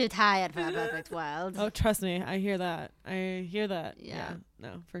people are too tired for a perfect world. Oh, trust me. I hear that. Yeah.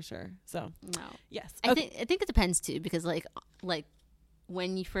 No, for sure. So, no. Yes. I think it depends too, because like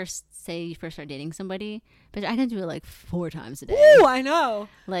when you first start dating somebody, but I can do it like 4 times a day. Ooh, I know.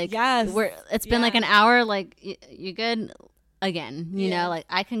 Like, yes. It's been like an hour. Like, you good again, you know, like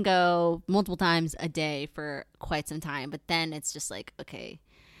I can go multiple times a day for quite some time, but then it's just like, okay,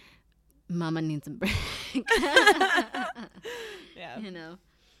 mama needs a break. Yeah. You know,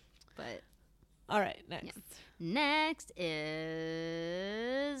 but. All right. Next. Yeah. Next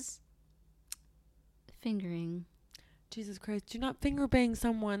is fingering. Jesus Christ, do not finger bang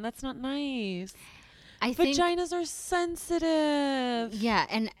someone. That's not nice. I think vaginas are sensitive. Yeah,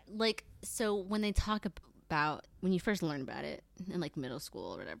 and like, so when they talk about, when you first learn about it in like middle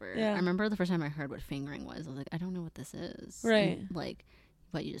school or whatever, I remember the first time I heard what fingering was, I was like, I don't know what this is. Right. And like,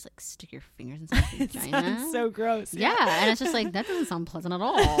 what, you just like stick your fingers inside your vagina? It sounds so gross. Yeah, and it's just like, that doesn't sound pleasant at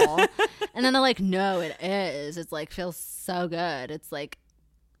all. And then they're like, no, it is. It's like, feels so good. It's like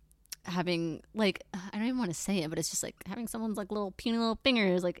having, like, I don't even want to say it, but it's just like having someone's like little puny little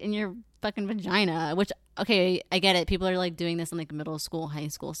fingers like in your fucking vagina, which, okay, I get it. People are like doing this in like middle school, high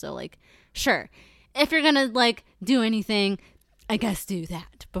school. So like, sure, if you're gonna like do anything, I guess do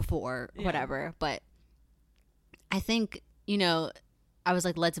that before whatever. But I think, you know, I was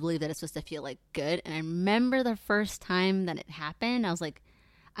like led to believe that it's supposed to feel like good. And I remember the first time that it happened, I was like,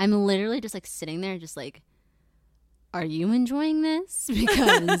 I'm literally just like sitting there just like, are you enjoying this?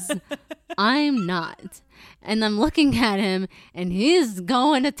 Because I'm not. And I'm looking at him and he's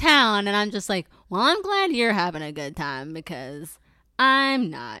going to town. And I'm just like, well, I'm glad you're having a good time because I'm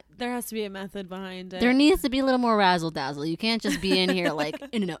not. There has to be a method behind it. There needs to be a little more razzle dazzle. You can't just be in here like,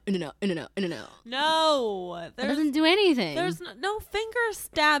 in and out, in and out, in and out, in and out. No. That doesn't do anything. There's no finger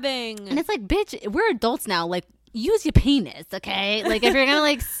stabbing. And it's like, bitch, we're adults now. Like, use your penis, okay? Like, if you're going to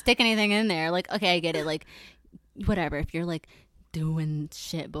like stick anything in there, like, okay, I get it. Like, whatever. If you're like doing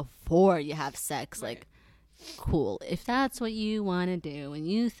shit before you have sex, like, cool. If that's what you want to do and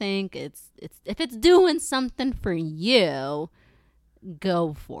you think if it's doing something for you,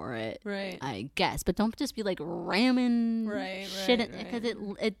 go for it. Right. I guess. But don't just be like ramming shit in, because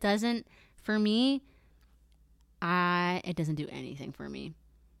it doesn't, for me, it doesn't do anything for me.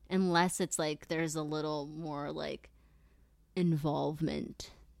 Unless it's like there's a little more like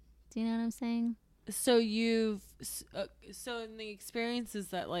involvement. Do you know what I'm saying? So so in the experiences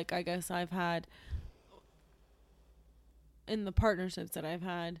that like I guess I've had in the partnerships that I've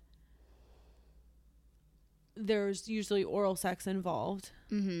had, there's usually oral sex involved,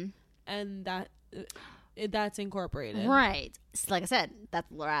 and that's incorporated, right? So like I said, that's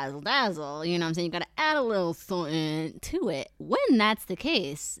razzle dazzle. You know what I'm saying? You got to add a little something to it. When that's the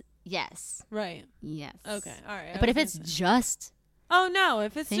case, yes, right, yes, okay, all right. But if it's just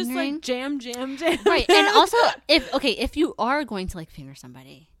if it's fingering, just like jam, right? And also, if you are going to like finger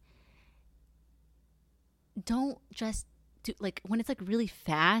somebody, don't just do like when it's like really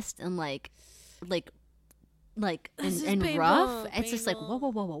fast and like and rough. It's just like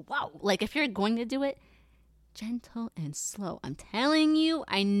whoa. Like if you're going to do it, gentle and slow. I'm telling you,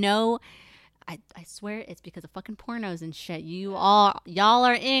 I know. I swear it's because of fucking pornos and shit. Y'all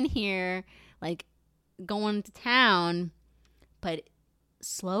are in here like going to town, but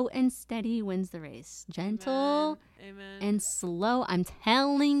slow and steady wins the race. Gentle Amen. And slow. I am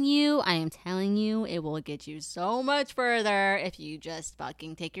telling you, it will get you so much further if you just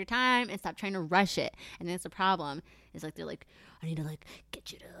fucking take your time and stop trying to rush it. And that's the problem. It's like they're like, I need to like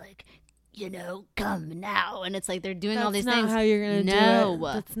get you to like, come now. And it's like they're doing all these things. That's not how you're gonna do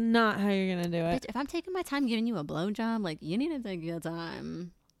it. That's not how you're gonna do it. Bitch, if I'm taking my time giving you a blowjob, like you need to take your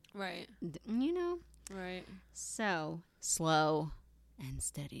time. Right. Right. So slow and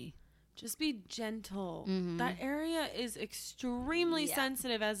steady. Just be gentle. That area is extremely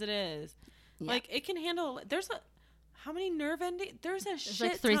sensitive as it is. Yeah. Like it can handle. How many nerve endings? There's shit.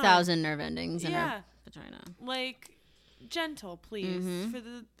 Like 3,000 nerve endings in her vagina. Like gentle, please. For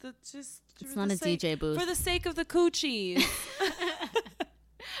the just. It's not a DJ booth. For the sake of the coochies.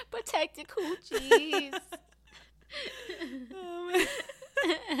 Protect the coochies.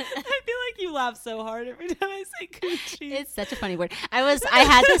 I feel like you laugh so hard every time I say coochie. It's such a funny word. I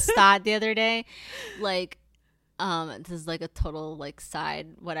had this thought the other day, like, this is like a total like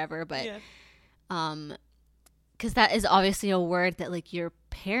side whatever, but, because that is obviously a word that like your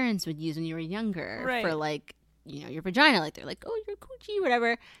parents would use when you were younger for like, your vagina. Like they're like, oh, your coochie,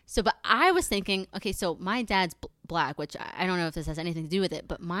 whatever. So, but I was thinking, okay, so my dad's black, which I don't know if this has anything to do with it,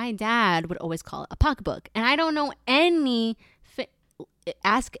 but my dad would always call it a pocketbook, and I don't know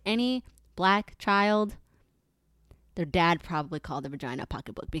ask any black child, their dad probably called the vagina a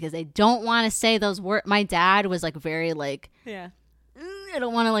pocketbook because they don't want to say those words. My dad was like very like, I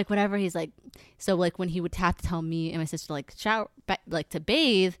don't want to like whatever. He's like, so like when he would have to tell me and my sister like shower, like to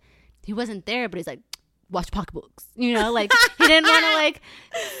bathe, he wasn't there, but he's like, watch pocketbooks, like he didn't want to like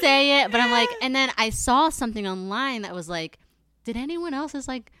say it, but I'm like, and then I saw something online that was like, did anyone else's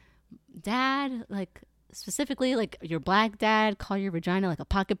like dad like specifically like your black dad call your vagina like a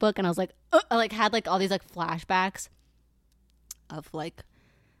pocketbook? And I was like, I like had like all these like flashbacks of like,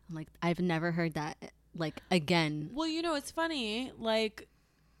 I'm like, I've never heard that like again. Well, it's funny, like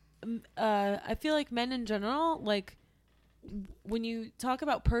I feel like men in general, like when you talk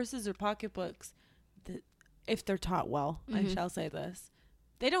about purses or pocketbooks, if they're taught well, I shall say this,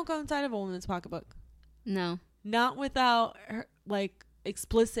 they don't go inside of a woman's pocketbook. No, not without her like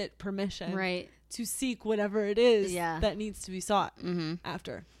explicit permission, right, to seek whatever it is that needs to be sought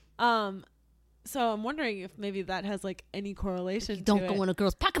after. So I'm wondering if maybe that has like any correlation. You don't go in a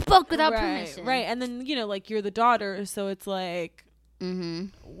girl's pocketbook without permission, right? And then like you're the daughter, so it's like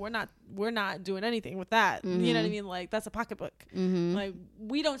we're not doing anything with that. You know what I mean? Like that's a pocketbook. Like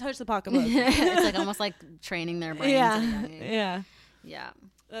we don't touch the pocketbook. It's like almost like training their brains. Yeah.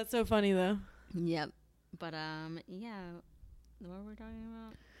 That's so funny though. Yep. But what were we talking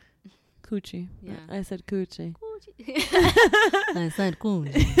about? Coochie. Yeah. I said coochie. I said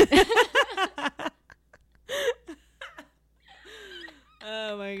coochie.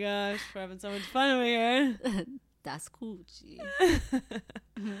 Oh my gosh, we're having so much fun over here. That's coochie.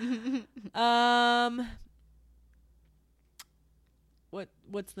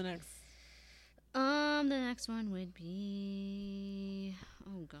 What's the next? The next one would be,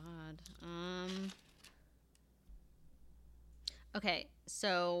 oh God. Okay,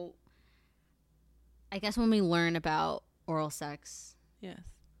 so I guess when we learn about oral sex, Yes.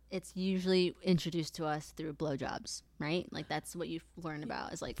 it's usually introduced to us through blowjobs, right? Like that's what you learn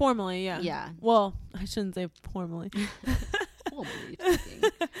about is like Formally, yeah. Yeah. Well, I shouldn't say formally. formally speaking.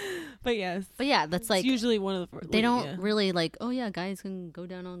 But yes. But yeah, that's like it's usually one of the first. they don't really like, oh yeah, guys can go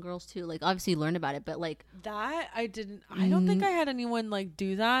down on girls too. Like obviously you learn about it, but like that I didn't. I don't think I had anyone like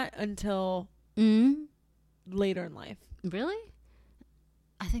do that until later in life. Really?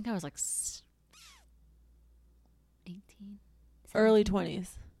 I think I was like 18. Early 20s.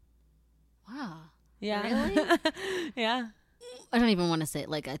 Wow. Yeah. Really? Yeah. I don't even want to say it.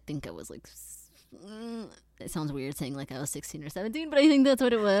 Like I think I was like it sounds weird saying like I was 16 or 17, but I think that's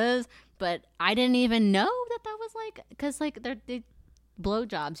what it was. But I didn't even know that was like, because like they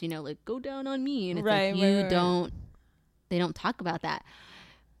blowjobs, you know, like go down on me, and it's like you don't. They don't talk about that.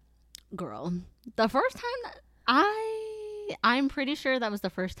 Girl, the first time that I'm pretty sure that was the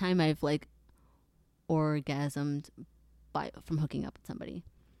first time I've like orgasmed from hooking up with somebody.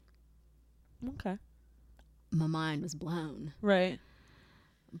 Okay. My mind was blown. Right.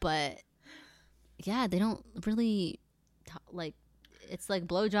 But yeah, they don't really like. It's like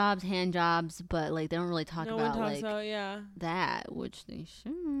blowjobs, hand jobs, but like they don't really talk about like that, which they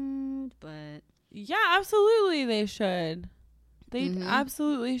should. But yeah, absolutely, they should. They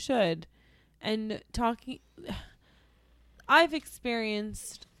absolutely should. And talking, I've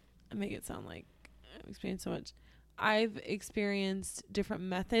experienced. I make it sound like I've experienced so much. I've experienced different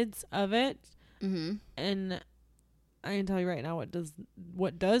methods of it, and I can tell you right now what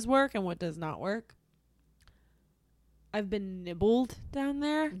does work and what does not work. I've been nibbled down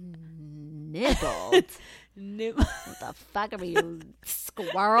there. Nibbled? What the fuck are you,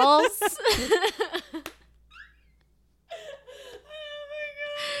 squirrels?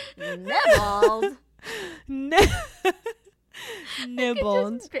 Oh my God. Nibbled?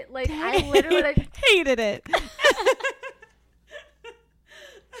 Nibbled. I literally hated it.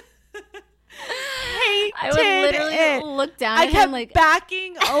 I would literally look down at him like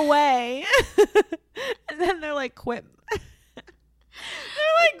backing away. And then they're like, quit.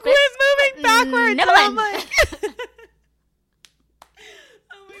 They're like, quit moving backwards. And I'm like,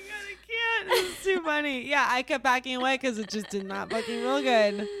 oh my God, I can't. It's too funny. Yeah, I kept backing away because it just did not fucking feel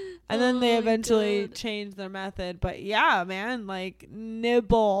good. And then they eventually changed their method. But yeah, man, like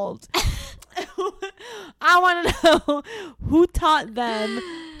nibbled. I want to know who taught them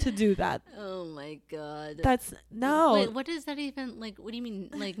to do that. Oh my God. That's no. Wait, what is that even like? What do you mean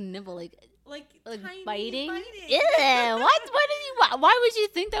like nibble? Like biting? Biting. Yeah. Why would you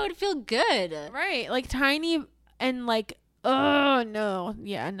think that would feel good? Right. Like tiny and like, oh no.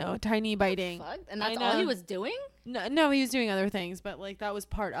 Yeah, no. Tiny biting. Fuck? And that's all he was doing? No, he was doing other things, but like that was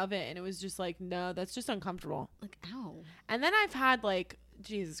part of it. And it was just like, no, that's just uncomfortable. Like, ow. And then I've had like,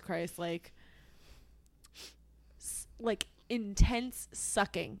 Jesus Christ, like intense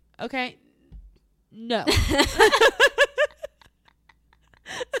sucking. Okay. No.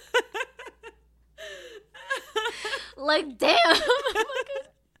 Like, damn.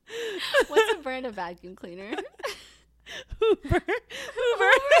 What's a brand of vacuum cleaner? Hoover.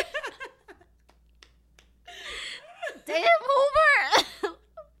 Damn, Hoover.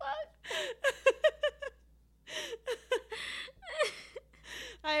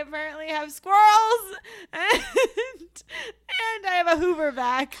 I apparently have squirrels and I have a Hoover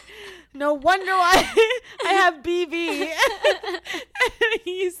vac. No wonder why I have BV and a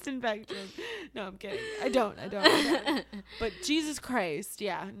yeast infection. No, I'm kidding. I don't. But Jesus Christ,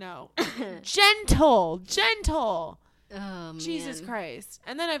 yeah, no. Gentle. Oh, Jesus Christ.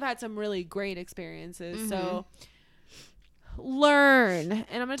 And then I've had some really great experiences. So learn.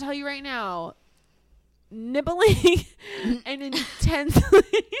 And I'm going to tell you right now, nibbling and intensely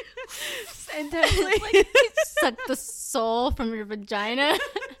like you suck the soul from your vagina. Oh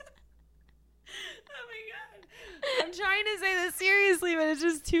my God, I'm trying to say this seriously, but it's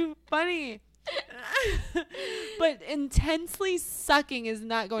just too funny. But intensely sucking is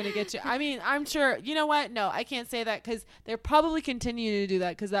not going to get you. I mean, I'm sure, you know what, no, I can't say that because they're probably continue to do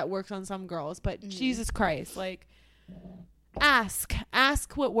that because that works on some girls, but Jesus Christ, like ask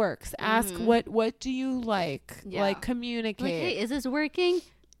what works. Ask what do you like? Yeah. Like communicate. Like, hey, is this working?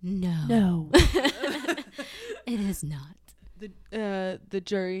 No. It is not. The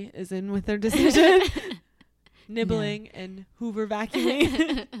jury is in with their decision. Nibbling and Hoover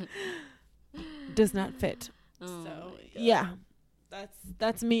vacuuming does not fit. Oh So yeah,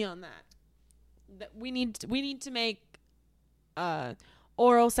 that's me on that. We need to make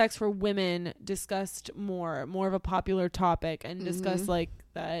oral sex for women discussed more of a popular topic, and discuss like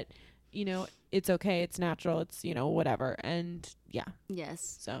that, you know, it's okay, it's natural, it's, you know, whatever. And yeah.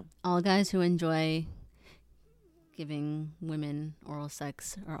 Yes. So all guys who enjoy giving women oral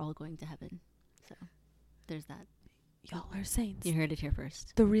sex are all going to heaven. So there's that. Y'all are saints. You heard it here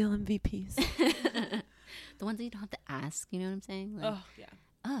first. The real MVPs. The ones that you don't have to ask, you know what I'm saying? Like, Oh,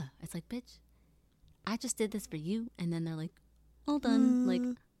 yeah. It's like, bitch, I just did this for you. And then they're like, all done. Like,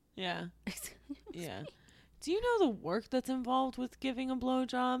 yeah. Yeah. Do you know the work that's involved with giving a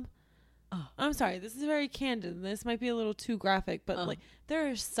blowjob? Oh. I'm sorry, this is very candid. This might be a little too graphic, but like, there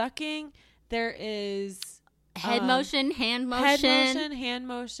is sucking, there is head motion, hand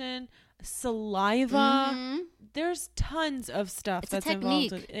motion, saliva. There's tons of stuff it's that's a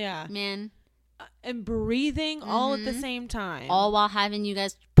technique, involved with, yeah, man. And breathing all at the same time, all while having you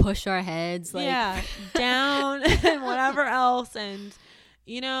guys push our heads, like, yeah, down and whatever else, and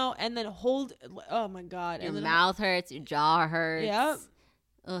you know, and then hold. Oh my god, your and mouth hurts, your jaw hurts. Yep.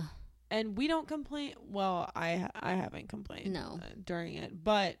 Ugh. And we don't complain. Well, I haven't complained during it,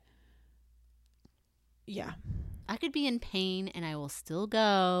 but yeah, I could be in pain and I will still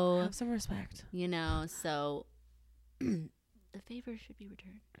go. Have some respect, you know. So the favor should be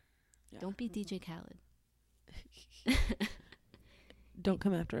returned. Yeah. Don't be DJ Khaled. Don't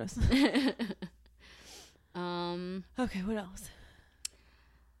come after us. Okay, what else?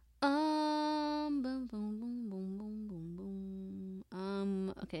 Boom, boom, boom, boom, boom, boom,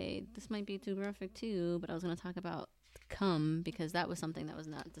 boom. Okay, this might be too graphic too, but I was gonna talk about cum because that was something that was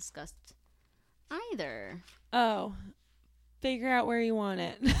not discussed either. Oh, figure out where you want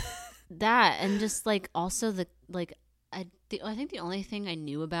it. That, and just like also the like I think the only thing I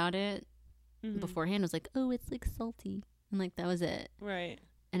knew about it beforehand was like, oh, it's like salty, and like that was it. Right.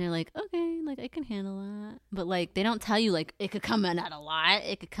 And they're like, okay, like I can handle that, but like they don't tell you like it could come out a lot,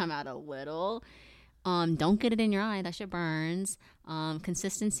 it could come out a little. Don't get it in your eye, that shit burns.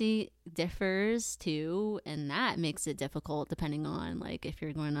 Consistency differs too, and that makes it difficult depending on like if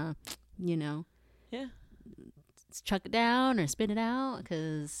you're going to, you know, chuck it down or spit it out,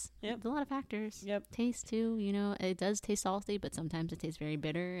 because there's a lot of factors. Taste too, you know, it does taste salty, but sometimes it tastes very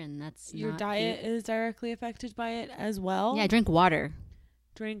bitter, and that's your diet is directly affected by it as well. Yeah, drink water.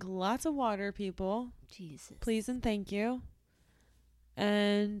 Drink lots of water, people. Jesus, please and thank you.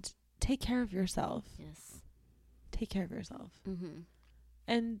 And take care of yourself. Yes, take care of yourself.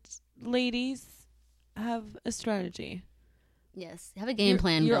 And ladies, have a strategy. Yes, have a game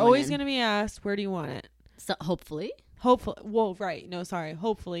plan. You're always going to be asked, where do you want it? So hopefully. Well, right. No, sorry.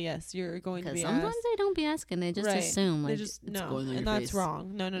 Hopefully, yes. You're going to be asked. Sometimes they don't be asking. They just assume. Like, it's going on and that's face.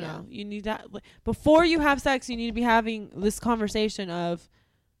 Wrong. No. You need that. Before you have sex, you need to be having this conversation of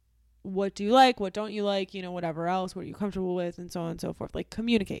what do you like? What don't you like? You know, whatever else. What are you comfortable with? And so on and so forth. Like,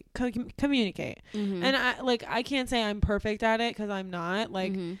 communicate. Communicate. And I can't say I'm perfect at it because I'm not.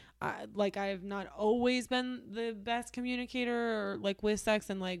 Like, I've not always been the best communicator or like with sex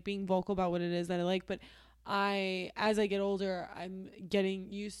and like being vocal about what it is that I like, but as I get older, I'm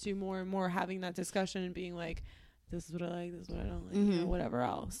getting used to more and more having that discussion and being like, this is what I like, this is what I don't like, you know, whatever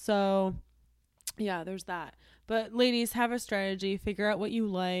else. So yeah, there's that. But ladies, have a strategy, figure out what you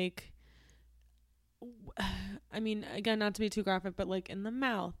like. I mean, again, not to be too graphic, but like in the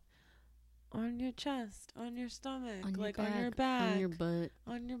mouth, on your chest, on your stomach, on your back, on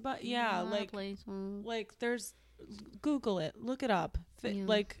your butt. Yeah, like there's, Google it, look it up.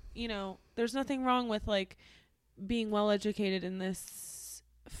 Like, you know, there's nothing wrong with like being well educated in this,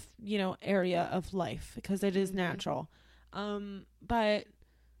 you know, area of life because it is natural. But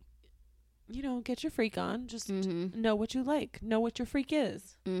you know, get your freak on. Just know what you like. Know what your freak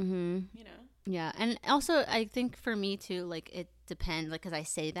is. You know. Yeah, and also I think for me too, like it depends. Like, cause I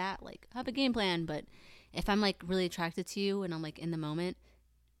say that like have a game plan, but if I'm like really attracted to you and I'm like in the moment,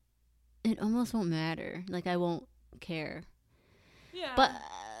 it almost won't matter. Like I won't care. Yeah. But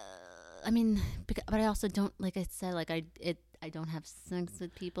I mean, but I also don't, like I said, like I don't have sex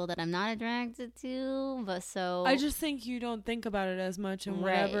with people that I'm not attracted to, but so I just think you don't think about it as much, and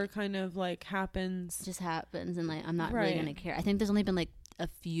whatever kind of like happens just happens, and like I'm not really gonna care. I think there's only been like a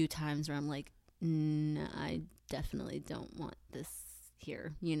few times where I'm like, no, I definitely don't want this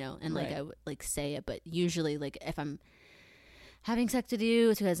here, you know, and like I would like say it, but usually like if I'm having sex with you,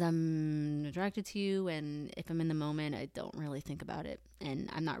 it's because I'm attracted to you, and if I'm in the moment, I don't really think about it, and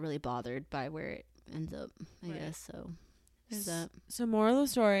I'm not really bothered by where it ends up, I guess. So there's that. So moral of the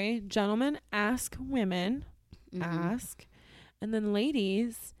story, gentlemen, ask women, ask, and then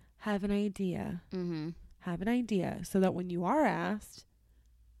ladies, have an idea. Have an idea so that when you are asked,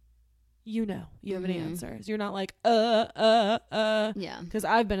 you know, you have an answer. So you're not like, yeah. Because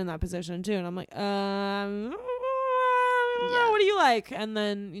I've been in that position too, and I'm like, what do you like? And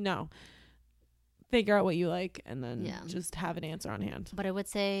then, you know, figure out what you like, and then just have an answer on hand. But I would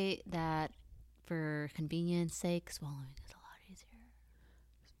say that for convenience sake, swallowing is a lot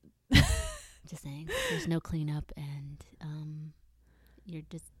easier. Just saying. There's no cleanup, and you're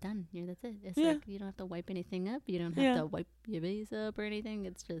just done. That's it. It's like you don't have to wipe anything up. You don't have to wipe your base up or anything.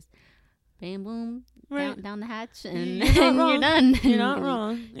 It's just bam, boom, down the hatch, and you're done. You're not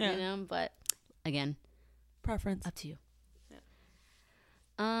wrong. Yeah. You know, but again, preference up to you.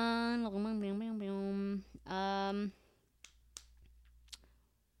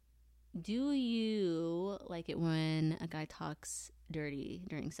 Do you like it when a guy talks dirty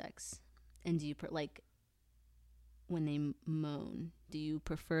during sex? And do you like when they moan? Do you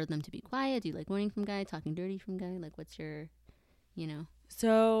prefer them to be quiet? Do you like moaning from guy, talking dirty from guy? Like, what's your, you know?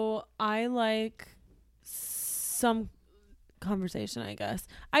 So I like some conversation, I guess.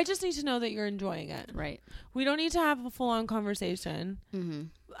 I just need to know that you're enjoying it. Right. We don't need to have a full-on conversation.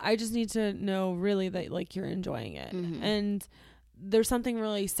 I just need to know really that like you're enjoying it. And there's something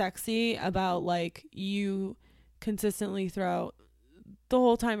really sexy about like you consistently throughout the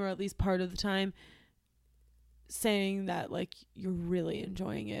whole time, or at least part of the time, saying that like you're really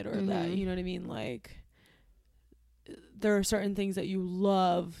enjoying it, or that, you know what I mean, like there are certain things that you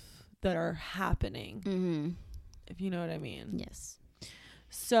love that are happening, if you know what I mean. Yes.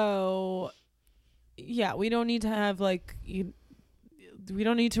 So yeah, we don't need to have like we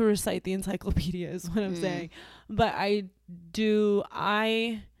don't need to recite the encyclopedia is what I'm saying, but I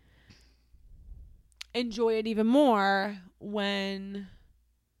enjoy it even more when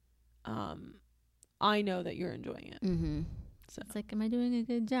I know that you're enjoying it. So it's like, am I doing a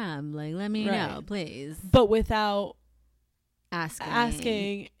good job? Like, let me know, please. But without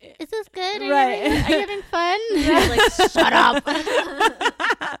asking, is this good? Right. Are you having fun? Like, shut up.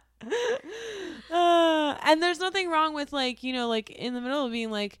 And there's nothing wrong with like, you know, like in the middle of being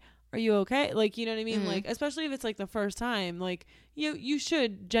like, are you okay? Like, you know what I mean? Like, especially if it's like the first time, like you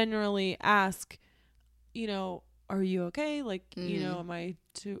should generally ask, you know, are you okay? Like, you know, am I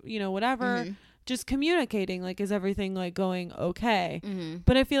too, you know, whatever. Just communicating, like, is everything like going okay?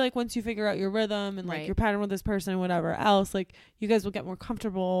 But I feel like once you figure out your rhythm and like your pattern with this person and whatever else, like you guys will get more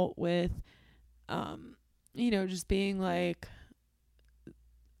comfortable with, you know, just being like,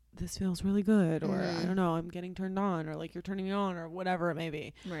 this feels really good, or I don't know, I'm getting turned on, or like you're turning me on, or whatever it may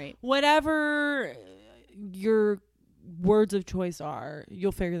be. Right. Whatever your words of choice are,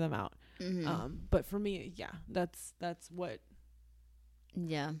 you'll figure them out. But for me, that's what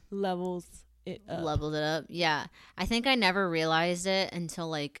levels it up. Leveled it up. Yeah. I think I never realized it until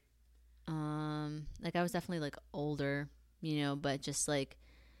like I was definitely like older, you know, but just like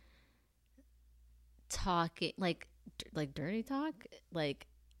talking like dirty talk, like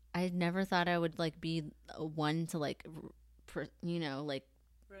I never thought I would like be one to like you know, like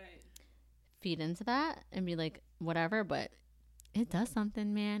feed into that and be like whatever, but it does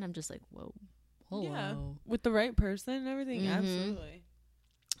something, man. I'm just like, whoa. Yeah, with the right person and everything. Absolutely.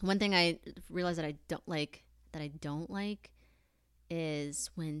 One thing I realized that I don't like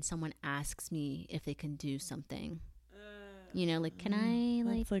is when someone asks me if they can do something. You know, like, can I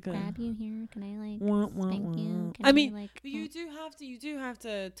like grab you here? Can I like spank you? I mean, you do have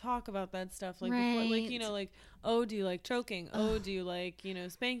to talk about that stuff, like before, like, you know, like, oh, do you like choking? Oh, do you like, you know,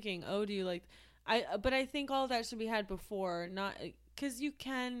 spanking? Oh, do you like? But I think all that should be had before, not because you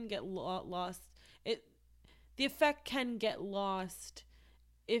can get lost. The effect can get lost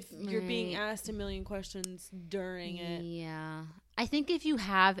if you're being asked a million questions during it. Yeah. I think if you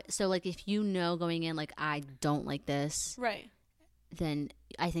have, so like if you know going in, like, I don't like this. Right. Then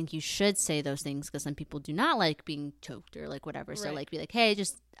I think you should say those things, because some people do not like being choked or like whatever. So like be like, hey,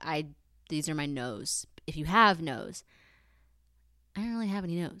 these are my no's. If you have no's. I don't really have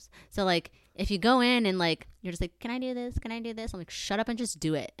any no's. So like if you go in and like you're just like, can I do this? Can I do this? I'm like, shut up and just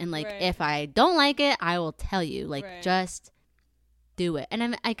do it. And like if I don't like it, I will tell you. Like just do it.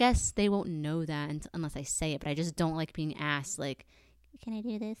 And I guess they won't know that unless I say it. But I just don't like being asked like, can I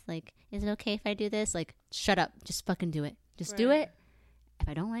do this? Like, is it okay if I do this? Like, shut up. Just fucking do it. Just do it. If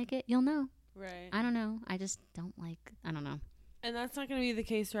I don't like it, you'll know. Right. I don't know. I just don't like. I don't know. And that's not going to be the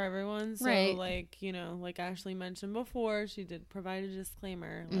case for everyone. So, right. like, you know, like Ashley mentioned before, she did provide a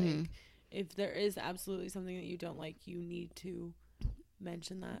disclaimer. Like, if there is absolutely something that you don't like, you need to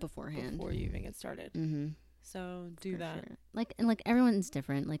mention that beforehand before you even get started. So do that. Sure. Like, and like everyone's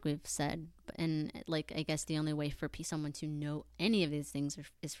different, like we've said, and like I guess the only way for someone to know any of these things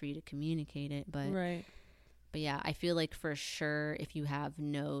is for you to communicate it. But right. But yeah, I feel like for sure if you have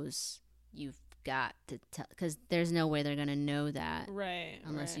no's, you've got to tell, because there's no way they're gonna know that, right?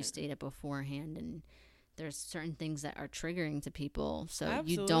 Unless you state it beforehand, and there's certain things that are triggering to people, so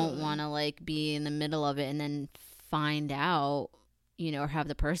Absolutely. You don't want to like be in the middle of it and then find out, you know, or have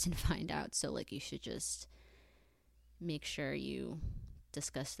the person find out. So like you should just make sure you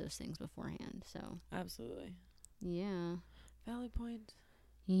discuss those things beforehand. So absolutely, yeah, valid point.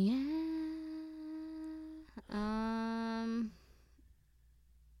 Yeah.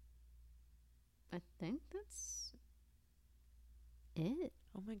 I think that's it.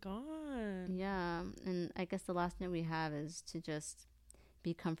 Oh my god. Yeah, and I guess the last note we have is to just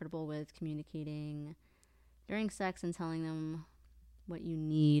be comfortable with communicating during sex and telling them what you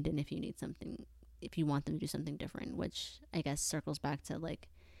need, and if you need something, if you want them to do something different, which I guess circles back to like,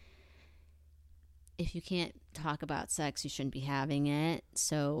 if you can't talk about sex, you shouldn't be having it.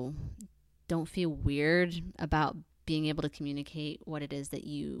 So don't feel weird about being able to communicate what it is that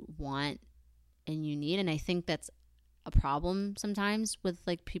you want and you need. And I think that's a problem sometimes with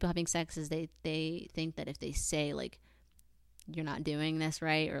like people having sex, is they think that if they say like, you're not doing this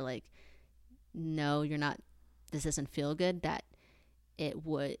right, or like, no, you're not, this doesn't feel good, that it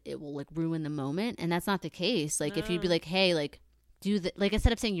will like ruin the moment. And that's not the case. Like if you'd be like, hey, like do the, like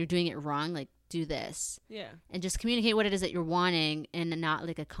instead of saying you're doing it wrong, like do this. Yeah. And just communicate what it is that you're wanting, and not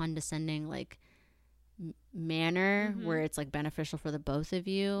like a condescending like manner where it's like beneficial for the both of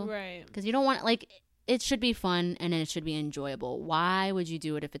you. Right. Because you don't want, like, it should be fun and it should be enjoyable. Why would you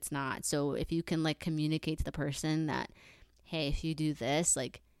do it if it's not? So if you can like communicate to the person that, hey, if you do this,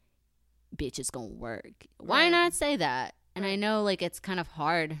 like, bitch, it's gonna work. Why not say that? And I know like it's kind of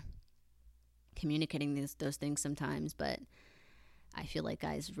hard communicating those things sometimes, but I feel like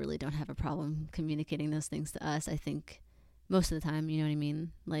guys really don't have a problem communicating those things to us. I think most of the time, you know what I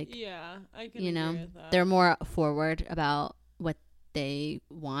mean? Like, yeah, I can you know, agree with that. They're more forward about what they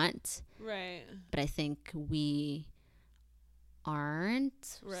want. Right. But I think we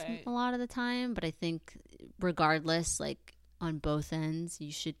aren't a lot of the time. But I think regardless, like on both ends,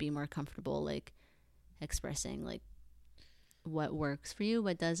 you should be more comfortable like expressing like what works for you,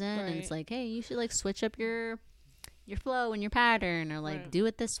 what doesn't. And it's like, hey, you should like switch up your flow and your pattern, or like do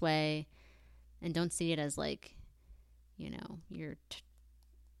it this way, and don't see it as like, you know, you're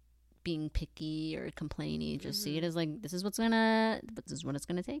being picky or complainy. Just see it as like, this is what it's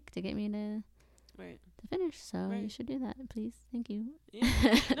gonna take to get me to finish. So you should do that, please. Thank you. Yeah.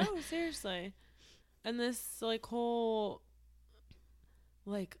 No, seriously. And this like whole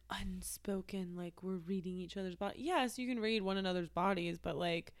like unspoken, like we're reading each other's body. Yes, you can read one another's bodies, but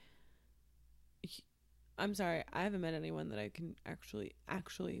like, I'm sorry, I haven't met anyone that I can actually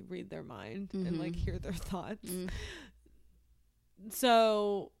read their mind and like hear their thoughts.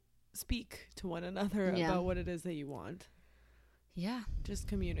 So speak to one another about what it is that you want. Yeah. Just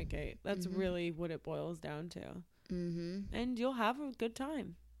communicate. That's really what it boils down to. And you'll have a good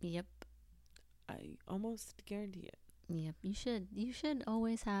time. Yep. I almost guarantee it. Yep. You should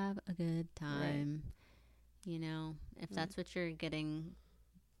always have a good time. You know, if that's what you're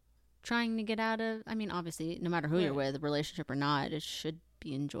trying to get out of, I mean, obviously, no matter who you're with, relationship or not, it should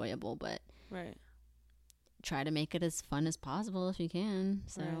be enjoyable, but try to make it as fun as possible if you can.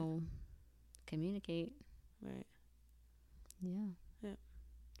 So communicate. Yeah.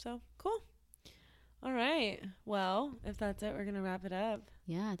 So cool. All right, well, if that's it, we're gonna wrap it up.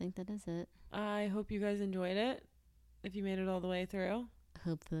 Yeah, I think that is it. I hope you guys enjoyed it. If you made it all the way through,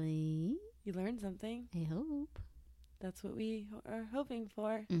 hopefully you learned something. I hope. That's what we are hoping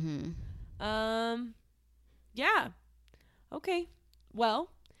for. Yeah. Okay.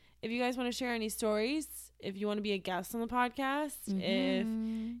 Well, if you guys want to share any stories, if you want to be a guest on the podcast, if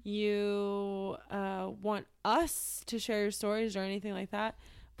you want us to share your stories or anything like that,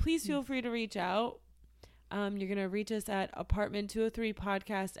 please feel free to reach out. You're going to reach us at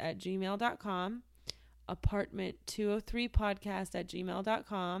apartment203podcast@gmail.com.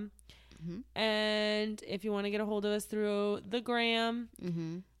 apartment203podcast@gmail.com. And if you want to get a hold of us through the gram,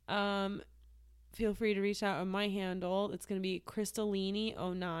 feel free to reach out on my handle. It's going to be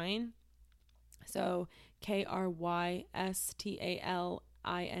Crystallini09. So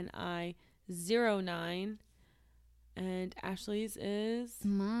KRYSTALINI09. And Ashley's is?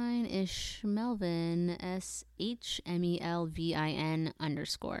 Mine is Shmelvin, SHMELVIN_.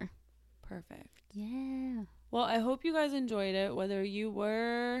 Perfect. Yeah. Well, I hope you guys enjoyed it, whether you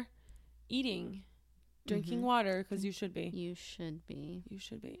were eating, drinking water, because you should be. You should be. You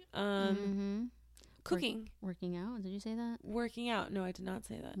should be. Cooking. Cooking. Working out. Did you say that? Working out. No, I did not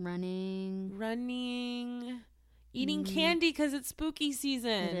say that. Running. Eating candy because it's spooky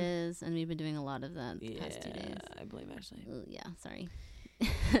season. It is, and we've been doing a lot of that the past 2 days. I blame Ashley. Yeah, sorry.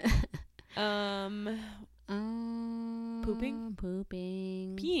 Pooping?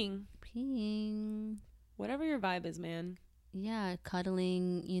 Peeing. Whatever your vibe is, man. Yeah,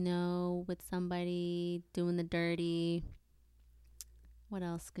 cuddling, with somebody, doing the dirty. What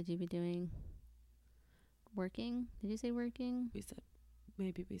else could you be doing? Working? Did you say working?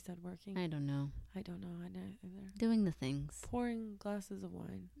 Maybe we said working. I don't know. I don't know either. Doing the things. Pouring glasses of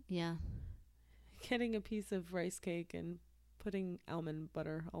wine. Yeah. Getting a piece of rice cake and putting almond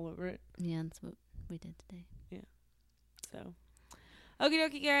butter all over it. Yeah, that's what we did today. Yeah. So, okie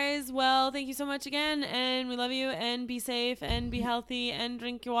dokie, guys. Well, thank you so much again, and we love you, and be safe, and be healthy, and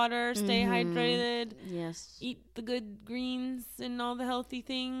drink your water, stay hydrated. Yes. Eat the good greens and all the healthy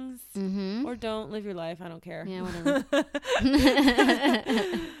things. Or don't. Live your life. I don't care. Yeah, whatever.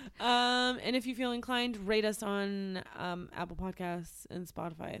 And if you feel inclined, rate us on Apple Podcasts and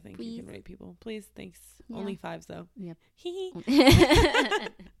Spotify. I think you can rate people. Please. Thanks. Yeah. Only 5s, though. Yep.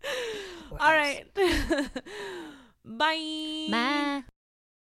 All right. Bye. Bye.